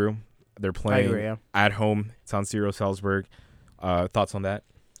to go through. They're playing agree, yeah. at home. It's on San Siro, Salzburg. Thoughts on that?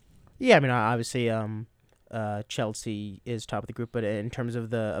 Yeah, I mean, obviously, Chelsea is top of the group, but in terms of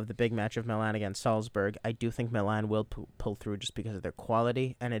the big match of Milan against Salzburg, I do think Milan will pull through just because of their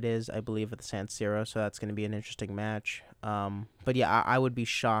quality, and it is, I believe, at the San Siro, so that's going to be an interesting match. But yeah, I would be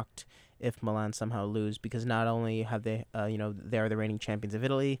shocked if Milan somehow lose, because not only have they, they are the reigning champions of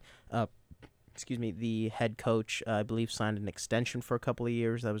Italy. The head coach, I believe, signed an extension for a couple of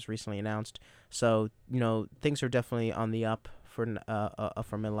years that was recently announced. So, things are definitely on the up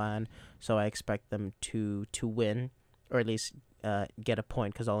for Milan. So I expect them to win, or at least get a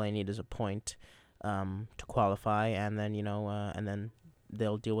point, because all they need is a point to qualify, and then and then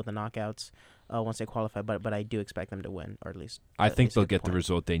they'll deal with the knockouts once they qualify. But I do expect them to win, or at least I think they'll a get the point.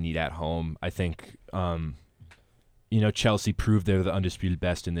 result they need at home. I think Chelsea proved they're the undisputed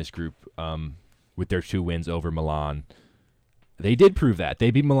best in this group with their 2 wins over Milan. They did prove that. They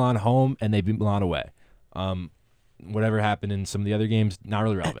beat Milan home and they beat Milan away. Whatever happened in some of the other games, not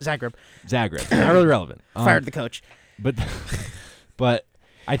really relevant. Zagreb, not really relevant. fired the coach. But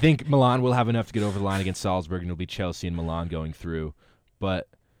I think Milan will have enough to get over the line against Salzburg, and it'll be Chelsea and Milan going through. But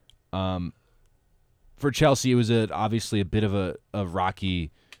for Chelsea, it was obviously a bit of a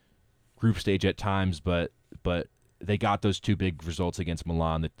rocky group stage at times, but they got those 2 big results against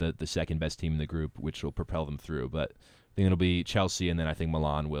Milan, the second best team in the group, which will propel them through. But I think it'll be Chelsea, and then I think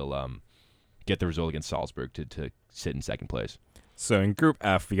Milan will get the result against Salzburg to sit in second place. So in Group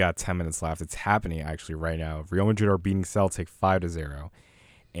F, we got 10 minutes left. It's happening actually right now. Real Madrid are beating Celtic 5-0,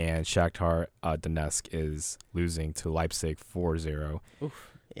 and Shakhtar Donetsk is losing to Leipzig 4-0.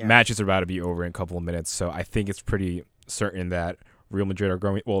 Yeah. Matches are about to be over in a couple of minutes, so I think it's pretty certain that Real Madrid are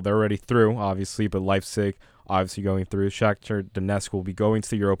going. Well, they're already through, obviously, but Leipzig obviously going through. Shakhtar Donetsk will be going to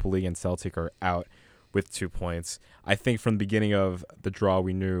the Europa League, and Celtic are out with 2 points. I think from the beginning of the draw,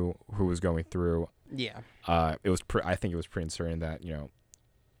 we knew who was going through. Yeah. It was. I think it was pretty certain that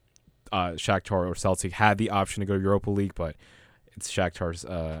Shakhtar or Celtic had the option to go to Europa League, but it's Shakhtar's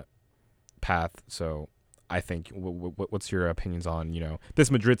path. So I think. What's your opinions on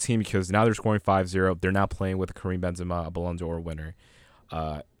this Madrid team? Because now they're scoring 5-0. They're now playing with Karim Benzema, a Ballon d'Or winner.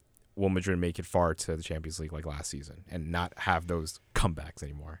 Will Madrid make it far to the Champions League like last season and not have those comebacks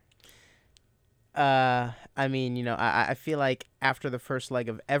anymore? I mean, I feel like after the first leg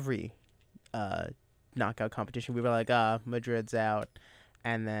of every knockout competition, we were like, Madrid's out,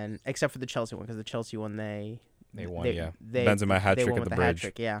 and then except for the Chelsea one, because the Chelsea one they won. Benzema hat trick at the bridge.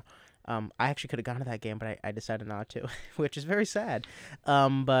 Hat-trick, yeah. I actually could have gone to that game, but I decided not to, which is very sad.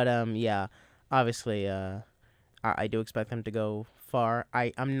 Yeah, obviously, I do expect them to go far.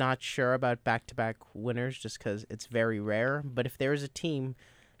 I'm not sure about back-to-back winners just because it's very rare. But if there is a team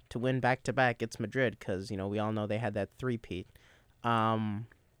to win back-to-back, it's Madrid because we all know they had that 3-peat.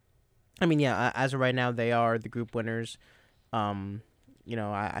 I mean, yeah, as of right now, they are the group winners.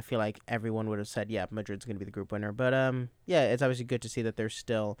 I feel like everyone would have said, yeah, Madrid's going to be the group winner. But, yeah, it's obviously good to see that they're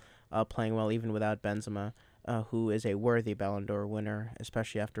still playing well, even without Benzema, who is a worthy Ballon d'Or winner,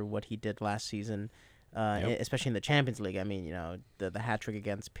 especially after what he did last season, especially in the Champions League. I mean, the hat-trick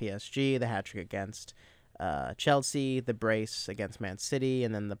against PSG, the hat-trick against Chelsea, the brace against Man City,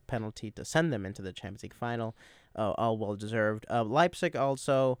 and then the penalty to send them into the Champions League final. All well-deserved. Leipzig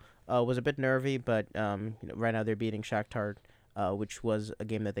also was a bit nervy, but right now they're beating Shakhtar, which was a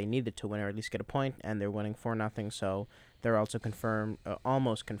game that they needed to win or at least get a point, and they're winning 4-0, so they're also confirmed,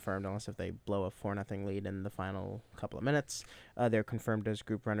 almost confirmed, unless if they blow a 4-0 lead in the final couple of minutes. They're confirmed as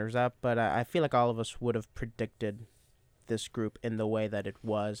group runners-up, but I feel like all of us would have predicted this group in the way that it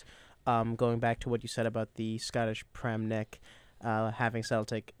was. Going back to what you said about the Scottish Prem, Nick, having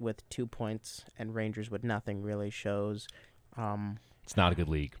Celtic with 2 points and Rangers with nothing really shows. It's not a good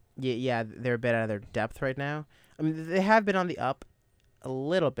league. Yeah, they're a bit out of their depth right now. I mean, they have been on the up a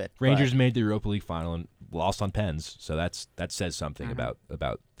little bit. Rangers made the Europa League final and lost on pens, so that says something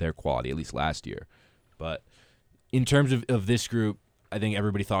about their quality, at least last year. But in terms of this group, I think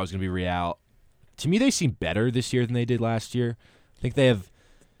everybody thought it was going to be Real. To me, they seem better this year than they did last year. I think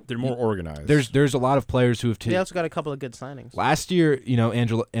they're more organized. There's a lot of players who have They also got a couple of good signings. Last year,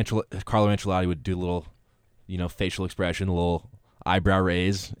 Carlo Ancelotti would do a little, facial expression, a little eyebrow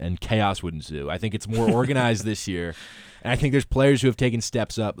raise, and chaos would ensue. I think it's more organized this year, and I think there's players who have taken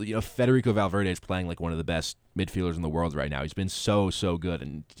steps up. Federico Valverde is playing like one of the best midfielders in the world right now. He's been so good,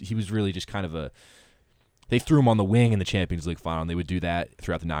 and he was really just kind of they threw him on the wing in the Champions League final, and they would do that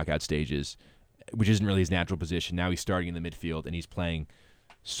throughout the knockout stages, which isn't really his natural position. Now he's starting in the midfield, and he's playing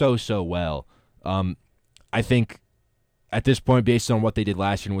so well. I think at this point, based on what they did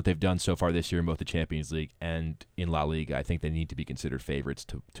last year and what they've done so far this year in both the Champions League and in La Liga, I think they need to be considered favorites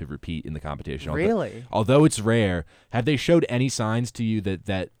to repeat in the competition. Really? Although it's rare, have they showed any signs to you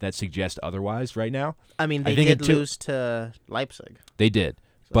that suggest otherwise right now? I mean, they did lose to Leipzig. They did,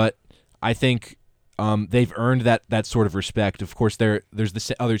 but I think they've earned that sort of respect. Of course, there's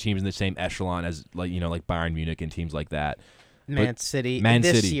the other teams in the same echelon as like Bayern Munich and teams like that. Man City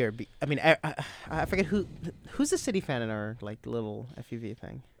this year. I mean, I forget who's the City fan in our little FUV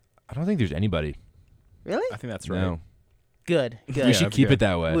thing. I don't think there's anybody. Really? I think that's right. No. Good. We should keep it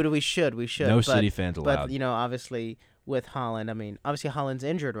that way. We should. No City fans allowed. But obviously with Haaland, I mean, obviously Haaland's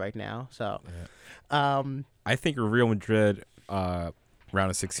injured right now, so. Yeah. I think Real Madrid round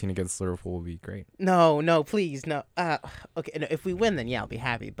of 16 against Liverpool will be great. No, please, no. Okay, no, if we win, then yeah, I'll be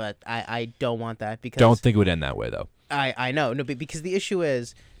happy. But I don't want that because. Don't think it would end that way though. I know, no, because the issue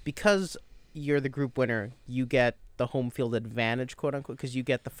is because you're the group winner, you get the home field advantage, quote unquote, because you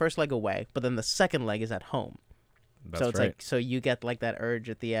get the first leg away, but then the second leg is at home. That's so it's right. like, so you get like that urge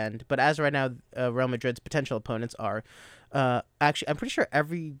at the end. But as right now, Real Madrid's potential opponents are, actually, I'm pretty sure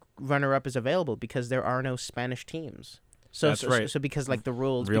every runner-up is available because there are no Spanish teams. So That's right. So because like the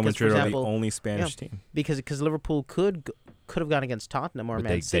rules, Real because, Madrid for are the example, only Spanish team. because Liverpool could have gone against Tottenham or But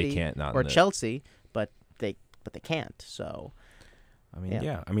Man they City can't, not or in the- Chelsea, but they can't. So I mean,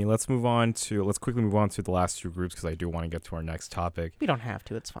 yeah. I mean, let's quickly move on to the last two groups because I do want to get to our next topic. we don't have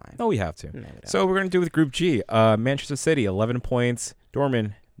to. It's fine. No, we have to. No, we don't. So we're going to do with Group G. Manchester City, 11 points.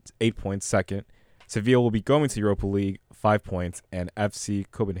 Dortmund, 8 points, second. Sevilla will be going to Europa League, 5 points. And FC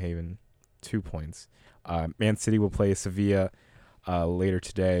Copenhagen, 2 points. Man City will play Sevilla later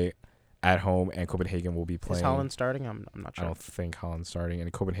today at home, and Copenhagen will be playing. Is Holland starting? I'm not sure. I don't think Holland's starting,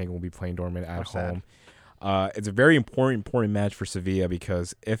 and Copenhagen will be playing Dortmund at How sad. home. It's a very important match for Sevilla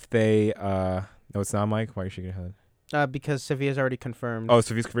because if they no, it's not, Mike. Why are you shaking your head? Because Sevilla's already confirmed. Oh,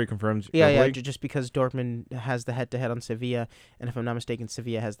 Sevilla's very confirmed. yeah, Europa yeah. League? Just because Dortmund has the head-to-head on Sevilla, and if I'm not mistaken,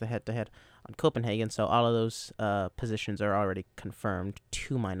 Sevilla has the head-to-head on Copenhagen. So all of those positions are already confirmed,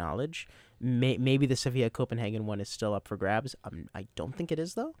 to my knowledge. Maybe the Sevilla-Copenhagen one is still up for grabs. I don't think it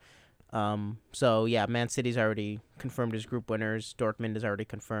is though. So yeah, Man City's already confirmed as group winners. Dortmund is already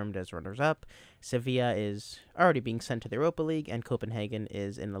confirmed as runners-up. Sevilla is already being sent to the Europa League, and Copenhagen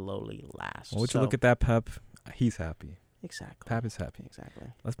is in the lowly last. Well, would you look at that, Pep? He's happy. Exactly. Pep is happy. Exactly.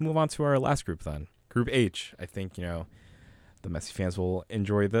 Let's move on to our last group then. Group H. I think, the Messi fans will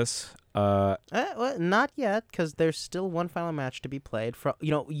enjoy this. Well, not yet, because there's still one final match to be played.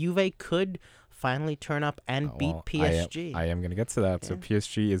 Juve could finally turn up and beat PSG. I am going to get to that. So Yeah.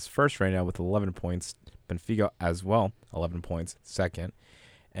 PSG is first right now with 11 points. Benfica as well, 11 points, second.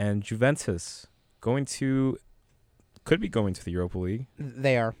 And Juventus could be going to the Europa League.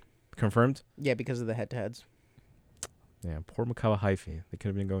 They are. Confirmed? Yeah, because of the head-to-heads. Yeah, poor Maccabi Haifa. They could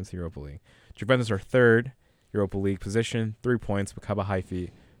have been going to the Europa League. Juventus are third Europa League position, 3 points. Maccabi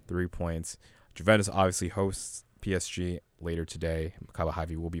Haifa, 3 points. Juventus obviously hosts PSG later today. Maccabi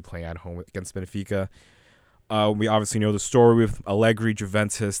Haifa will be playing at home against Benfica. We obviously know the story with Allegri,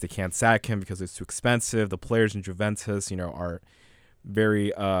 Juventus. They can't sack him because it's too expensive. The players in Juventus, are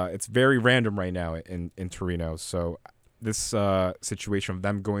very it's very random right now in Torino. So this situation of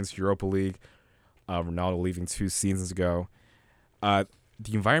them going to Europa League, Ronaldo leaving 2 seasons ago,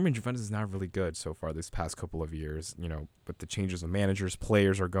 the environment in Juventus is not really good so far this past couple of years. With the changes of managers,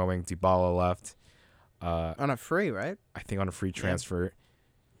 players are going. Dybala left. On a free, right? I think on a free transfer.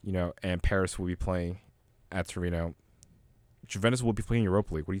 And Paris will be playing at Torino. Juventus will be playing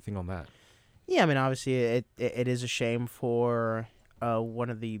Europa League. What do you think on that? Yeah, I mean, obviously, it is a shame for one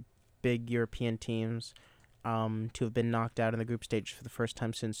of the big European teams to have been knocked out in the group stage for the first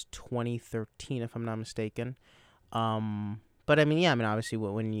time since 2013, if I'm not mistaken. But I mean, obviously,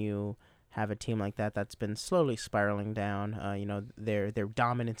 when you have a team like that that's been slowly spiraling down, their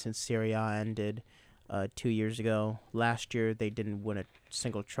dominance in Serie A ended 2 years ago. Last year, they didn't win a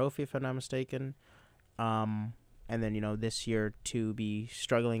single trophy, if I'm not mistaken. And then, this year to be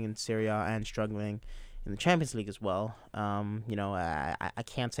struggling in Serie A and struggling in the Champions League as well. I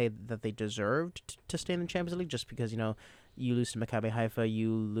can't say that they deserved to stay in the Champions League just because, you lose to Maccabi Haifa,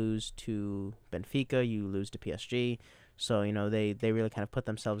 you lose to Benfica, you lose to PSG. So, they really kind of put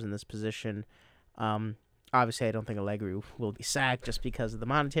themselves in this position. Obviously, I don't think Allegri will be sacked just because of the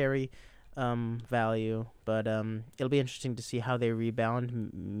monetary value. But it'll be interesting to see how they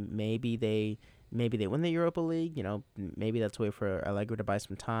rebound. Maybe they win the Europa League. Maybe that's a way for Allegri to buy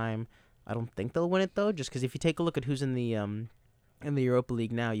some time. I don't think they'll win it though, just because if you take a look at who's in the Europa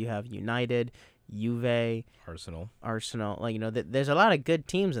League now, you have United, Juve, Arsenal. There's a lot of good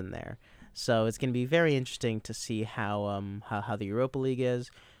teams in there. So it's going to be very interesting to see how the Europa League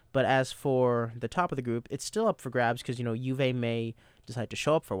is. But as for the top of the group, it's still up for grabs because Juve may decide to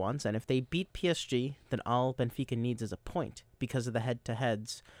show up for once, and if they beat PSG, then all Benfica needs is a point because of the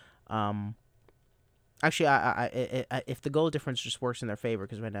head-to-heads. Actually, if the goal difference just works in their favor,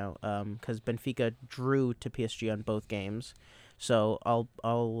 because right now, because Benfica drew to PSG on both games, so all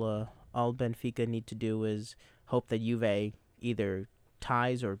Benfica need to do is hope that Juve either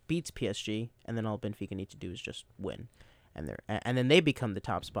ties or beats PSG, and then all Benfica need to do is just win, and then they become the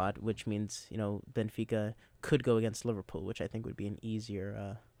top spot, which means Benfica could go against Liverpool, which I think would be an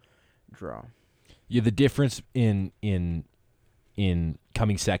easier draw. Yeah, the difference in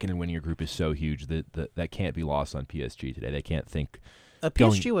coming second and winning your group is so huge that can't be lost on PSG today. They can't think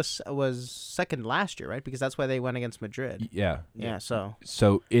PSG was second last year, right? Because that's why they went against Madrid. Yeah. So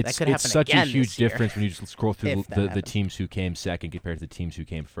it's could happen such a again huge this year, difference when you just scroll through if that the happens. teams who came second compared to the teams who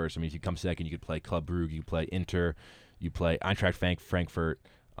came first. I mean, if you come second, you could play Club Brugge, you play Inter, you play Eintracht Frankfurt.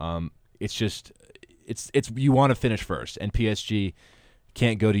 It's just it's you want to finish first, and PSG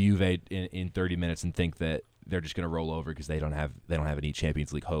can't go to Juve in 30 minutes and think that they're just going to roll over because they don't have any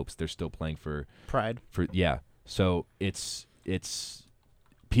Champions League hopes. They're still playing for pride. So it's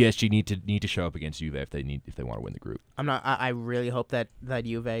PSG need to show up against Juve if they want to win the group. I really hope that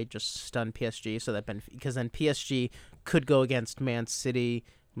Juve just stun PSG so that because then PSG could go against Man City,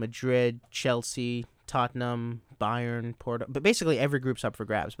 Madrid, Chelsea, Tottenham, Bayern, Porto. But basically every group's up for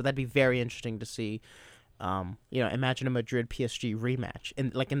grabs. But that'd be very interesting to see. Imagine a Madrid PSG rematch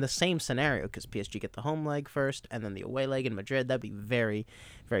in the same scenario, because PSG get the home leg first and then the away leg in Madrid. That'd be very,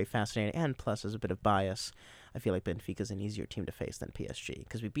 very fascinating. And plus, as a bit of bias, I feel like Benfica's an easier team to face than PSG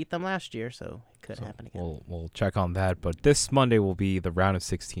because we beat them last year, so it could happen again. We'll check on that. But this Monday will be the round of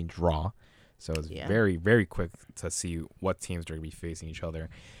 16 draw, so it's very, very quick to see what teams are going to be facing each other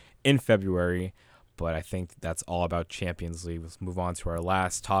in February. But I think that's all about Champions League. Let's move on to our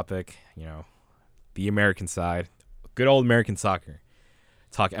last topic. The American side, good old American soccer.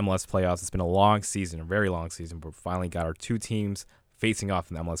 Talk MLS playoffs. It's been a long season, a very long season, but we finally got our two teams facing off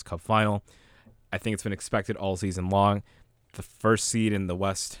in the MLS Cup final. I think it's been expected all season long. The first seed in the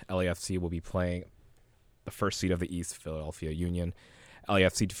West, LAFC, will be playing the first seed of the East, Philadelphia Union.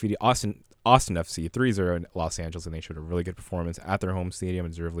 LAFC defeated Austin FC 3-0 in Los Angeles, and they showed a really good performance at their home stadium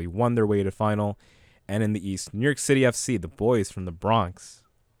and deservedly won their way to final. And in the East, New York City FC, the boys from the Bronx,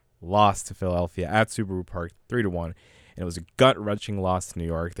 lost to Philadelphia at Subaru Park 3-1, and it was a gut-wrenching loss to New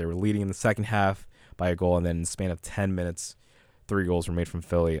York. They were leading in the second half by a goal, and then in the span of 10 minutes, 3 goals were made from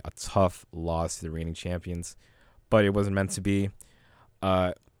Philly. A tough loss to the reigning champions, but it wasn't meant to be.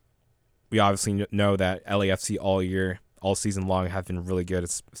 We obviously know that LAFC all season long, have been really good,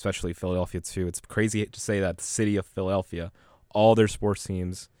 especially Philadelphia too. It's crazy to say that the city of Philadelphia, all their sports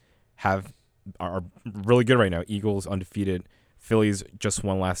teams are really good right now. Eagles undefeated. Phillies just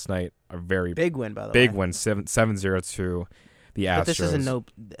won last night. A very big win, by the way. Big win, 7-0 to the Astros. But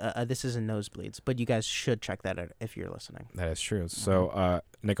this isn't nosebleeds. But you guys should check that out if you're listening. That is true. So,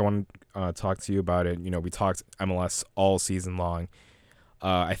 Nick, I want to talk to you about it. We talked MLS all season long.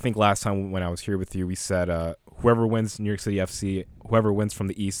 I think last time when I was here with you, we said whoever wins New York City FC, whoever wins from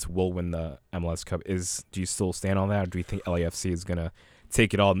the East will win the MLS Cup. Do you still stand on that, or do you think LAFC is gonna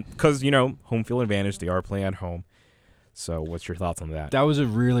take it all? Because home field advantage. They are playing at home. So what's your thoughts on that? That was a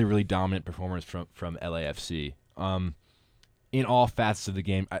really, really dominant performance from LAFC. In all facets of the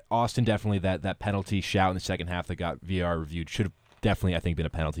game, Austin definitely that penalty shout in the second half that got VAR reviewed should have definitely, I think, been a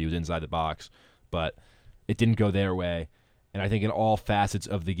penalty. It was inside the box, but it didn't go their way. And I think in all facets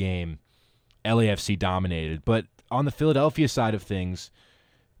of the game, LAFC dominated. But on the Philadelphia side of things,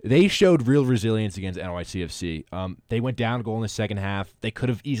 they showed real resilience against NYCFC. They went down a goal in the second half. They could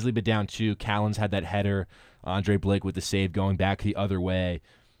have easily been down 2. Callens had that header. Andre Blake with the save going back the other way.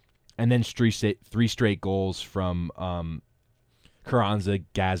 And then three straight goals from Carranza,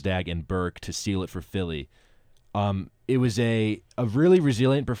 Gazdag, and Burke to seal it for Philly. It was a really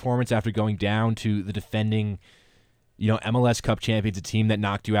resilient performance after going down to the defending MLS Cup champions, a team that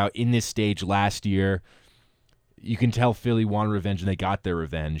knocked you out in this stage last year. You can tell Philly wanted revenge, and they got their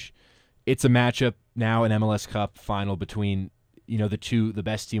revenge. It's a matchup now, an MLS Cup final between the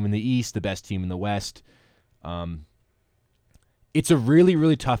best team in the East, the best team in the West. It's a really,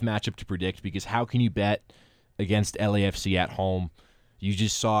 really tough matchup to predict because how can you bet against LAFC at home? You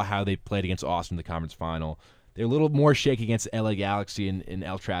just saw how they played against Austin in the conference final. They're a little more shaky against LA Galaxy in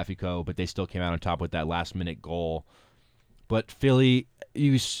El Tráfico, but they still came out on top with that last-minute goal. But Philly,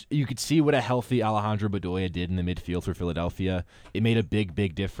 you could see what a healthy Alejandro Bedoya did in the midfield for Philadelphia. It made a big,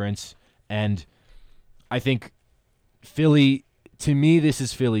 big difference. And I think Philly, to me, this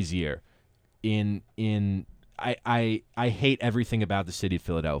is Philly's year. I hate everything about the city of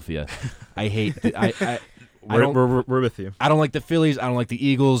Philadelphia. I hate We're with you. I don't like the Phillies. I don't like the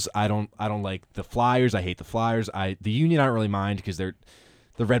Eagles. I don't like the Flyers. I hate the Flyers. The Union I don't really mind because the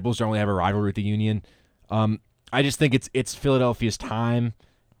Red Bulls don't really have a rivalry with the Union. I just think it's Philadelphia's time,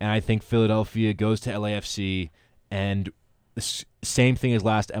 and I think Philadelphia goes to LAFC, and the same thing as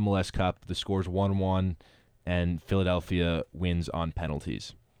last MLS Cup. The score's 1-1, and Philadelphia wins on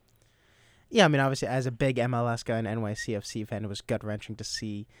penalties. Yeah, I mean, obviously, as a big MLS guy and NYCFC fan, it was gut-wrenching to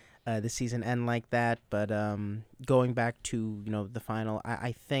see the season end like that. But going back to the final,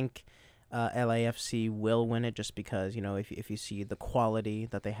 I think LAFC will win it just because if you see the quality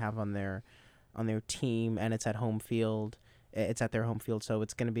that they have on their team and it's at home field, it's at their home field, so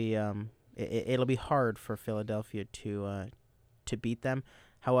it's going to be it'll be hard for Philadelphia to beat them.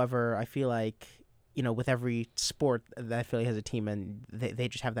 However, I feel like, with every sport that Philly has a team, and they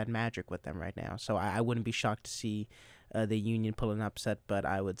just have that magic with them right now. So I wouldn't be shocked to see the Union pull an upset, but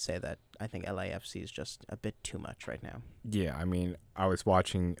I would say that I think LAFC is just a bit too much right now. Yeah, I mean, I was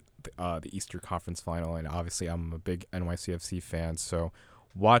watching the Eastern Conference Final, and obviously I'm a big NYCFC fan, so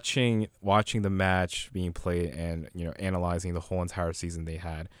watching the match being played and analyzing the whole entire season they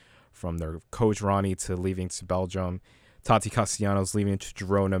had, from their coach Ronnie to leaving to Belgium, Tati Castellanos leaving to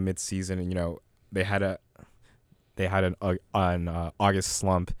Girona mid-season, and they had an August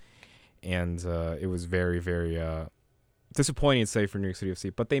slump, and it was very, very disappointing to say for New York City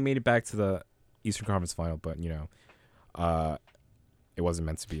FC. But they made it back to the Eastern Conference Final, but it wasn't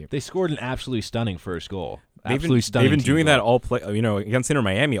meant to be. They scored an absolutely stunning first goal. They've been doing that all play. Against Inter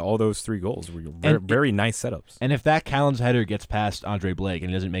Miami, all those 3 goals were very nice setups. And if that Callens header gets past Andre Blake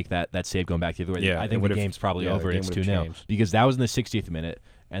and he doesn't make that save going back the other way, I think the game's probably over and it's 2-0. Because that was in the 60th minute,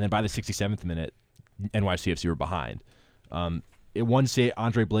 and then by the 67th minute, NYCFC were behind. One say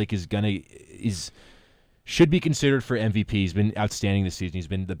Andre Blake should be considered for MVP. He's been outstanding this season. He's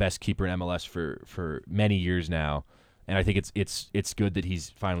been the best keeper in MLS for many years now, and I think it's good that he's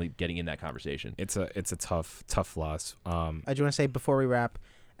finally getting in that conversation. It's a tough loss. I just want to say before we wrap,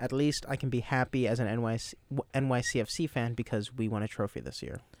 at least I can be happy as an NYCFC fan because we won a trophy this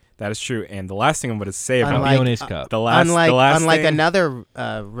year. That is true. And the last thing I'm going to say about the Leones Cup, unlike another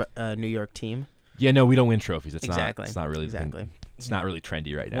New York team. Yeah, no, we don't win trophies. It's exactly. It's not really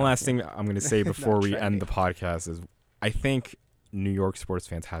trendy right now. The last thing I'm going to say before we end the podcast is I think New York sports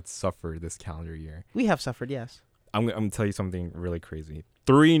fans had suffered this calendar year. We have suffered, yes. I'm going to tell you something really crazy.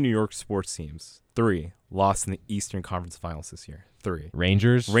 3 New York sports teams, 3 lost in the Eastern Conference Finals this year. 3.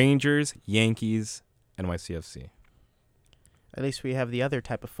 Rangers, Yankees, NYCFC. At least we have the other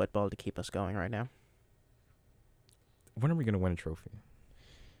type of football to keep us going right now. When are we going to win a trophy?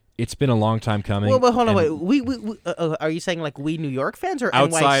 It's been a long time coming. Well, hold on, wait. We are you saying like we New York fans or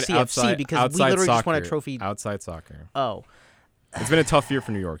NYCFC? Because we literally just won a trophy. Outside soccer. Oh. It's been a tough year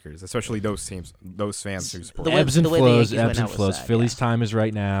for New Yorkers, especially those fans who support. Ebbs and flows. Phillies' time is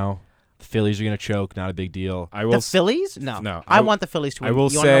right now. The Phillies are going to choke. Not a big deal. The Phillies? No. I want the Phillies to win. I will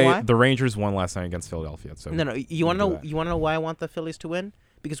say the Rangers won last night against Philadelphia. So no. You want to know? You want to know why I want the Phillies to win?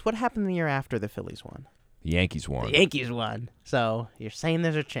 Because what happened the year after the Phillies won? The Yankees won. So you're saying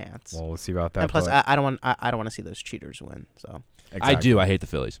there's a chance. Well, we'll see about that. And plus, I don't want to see those cheaters win. So exactly. I do. I hate the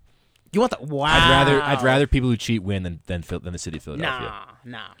Phillies. You want the wow? I'd rather people who cheat win than the city of Philadelphia.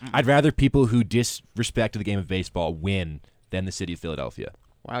 Nah. I'd rather people who disrespect the game of baseball win than the city of Philadelphia.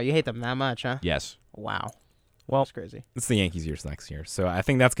 Wow, you hate them that much, huh? Yes. Wow. Well, that's crazy. It's the Yankees' years next year. So I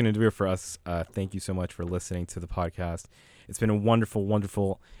think that's going to do it for us. Thank you so much for listening to the podcast. It's been a wonderful,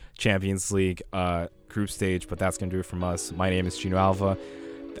 wonderful Champions League group stage, but that's going to do it from us. My name is Gino Alva.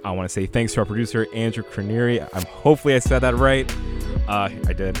 I want to say thanks to our producer, Andrew Cranieri. Hopefully I said that right.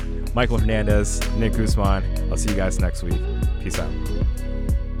 I did. Michael Hernandez, Nick Guzman. I'll see you guys next week. Peace out.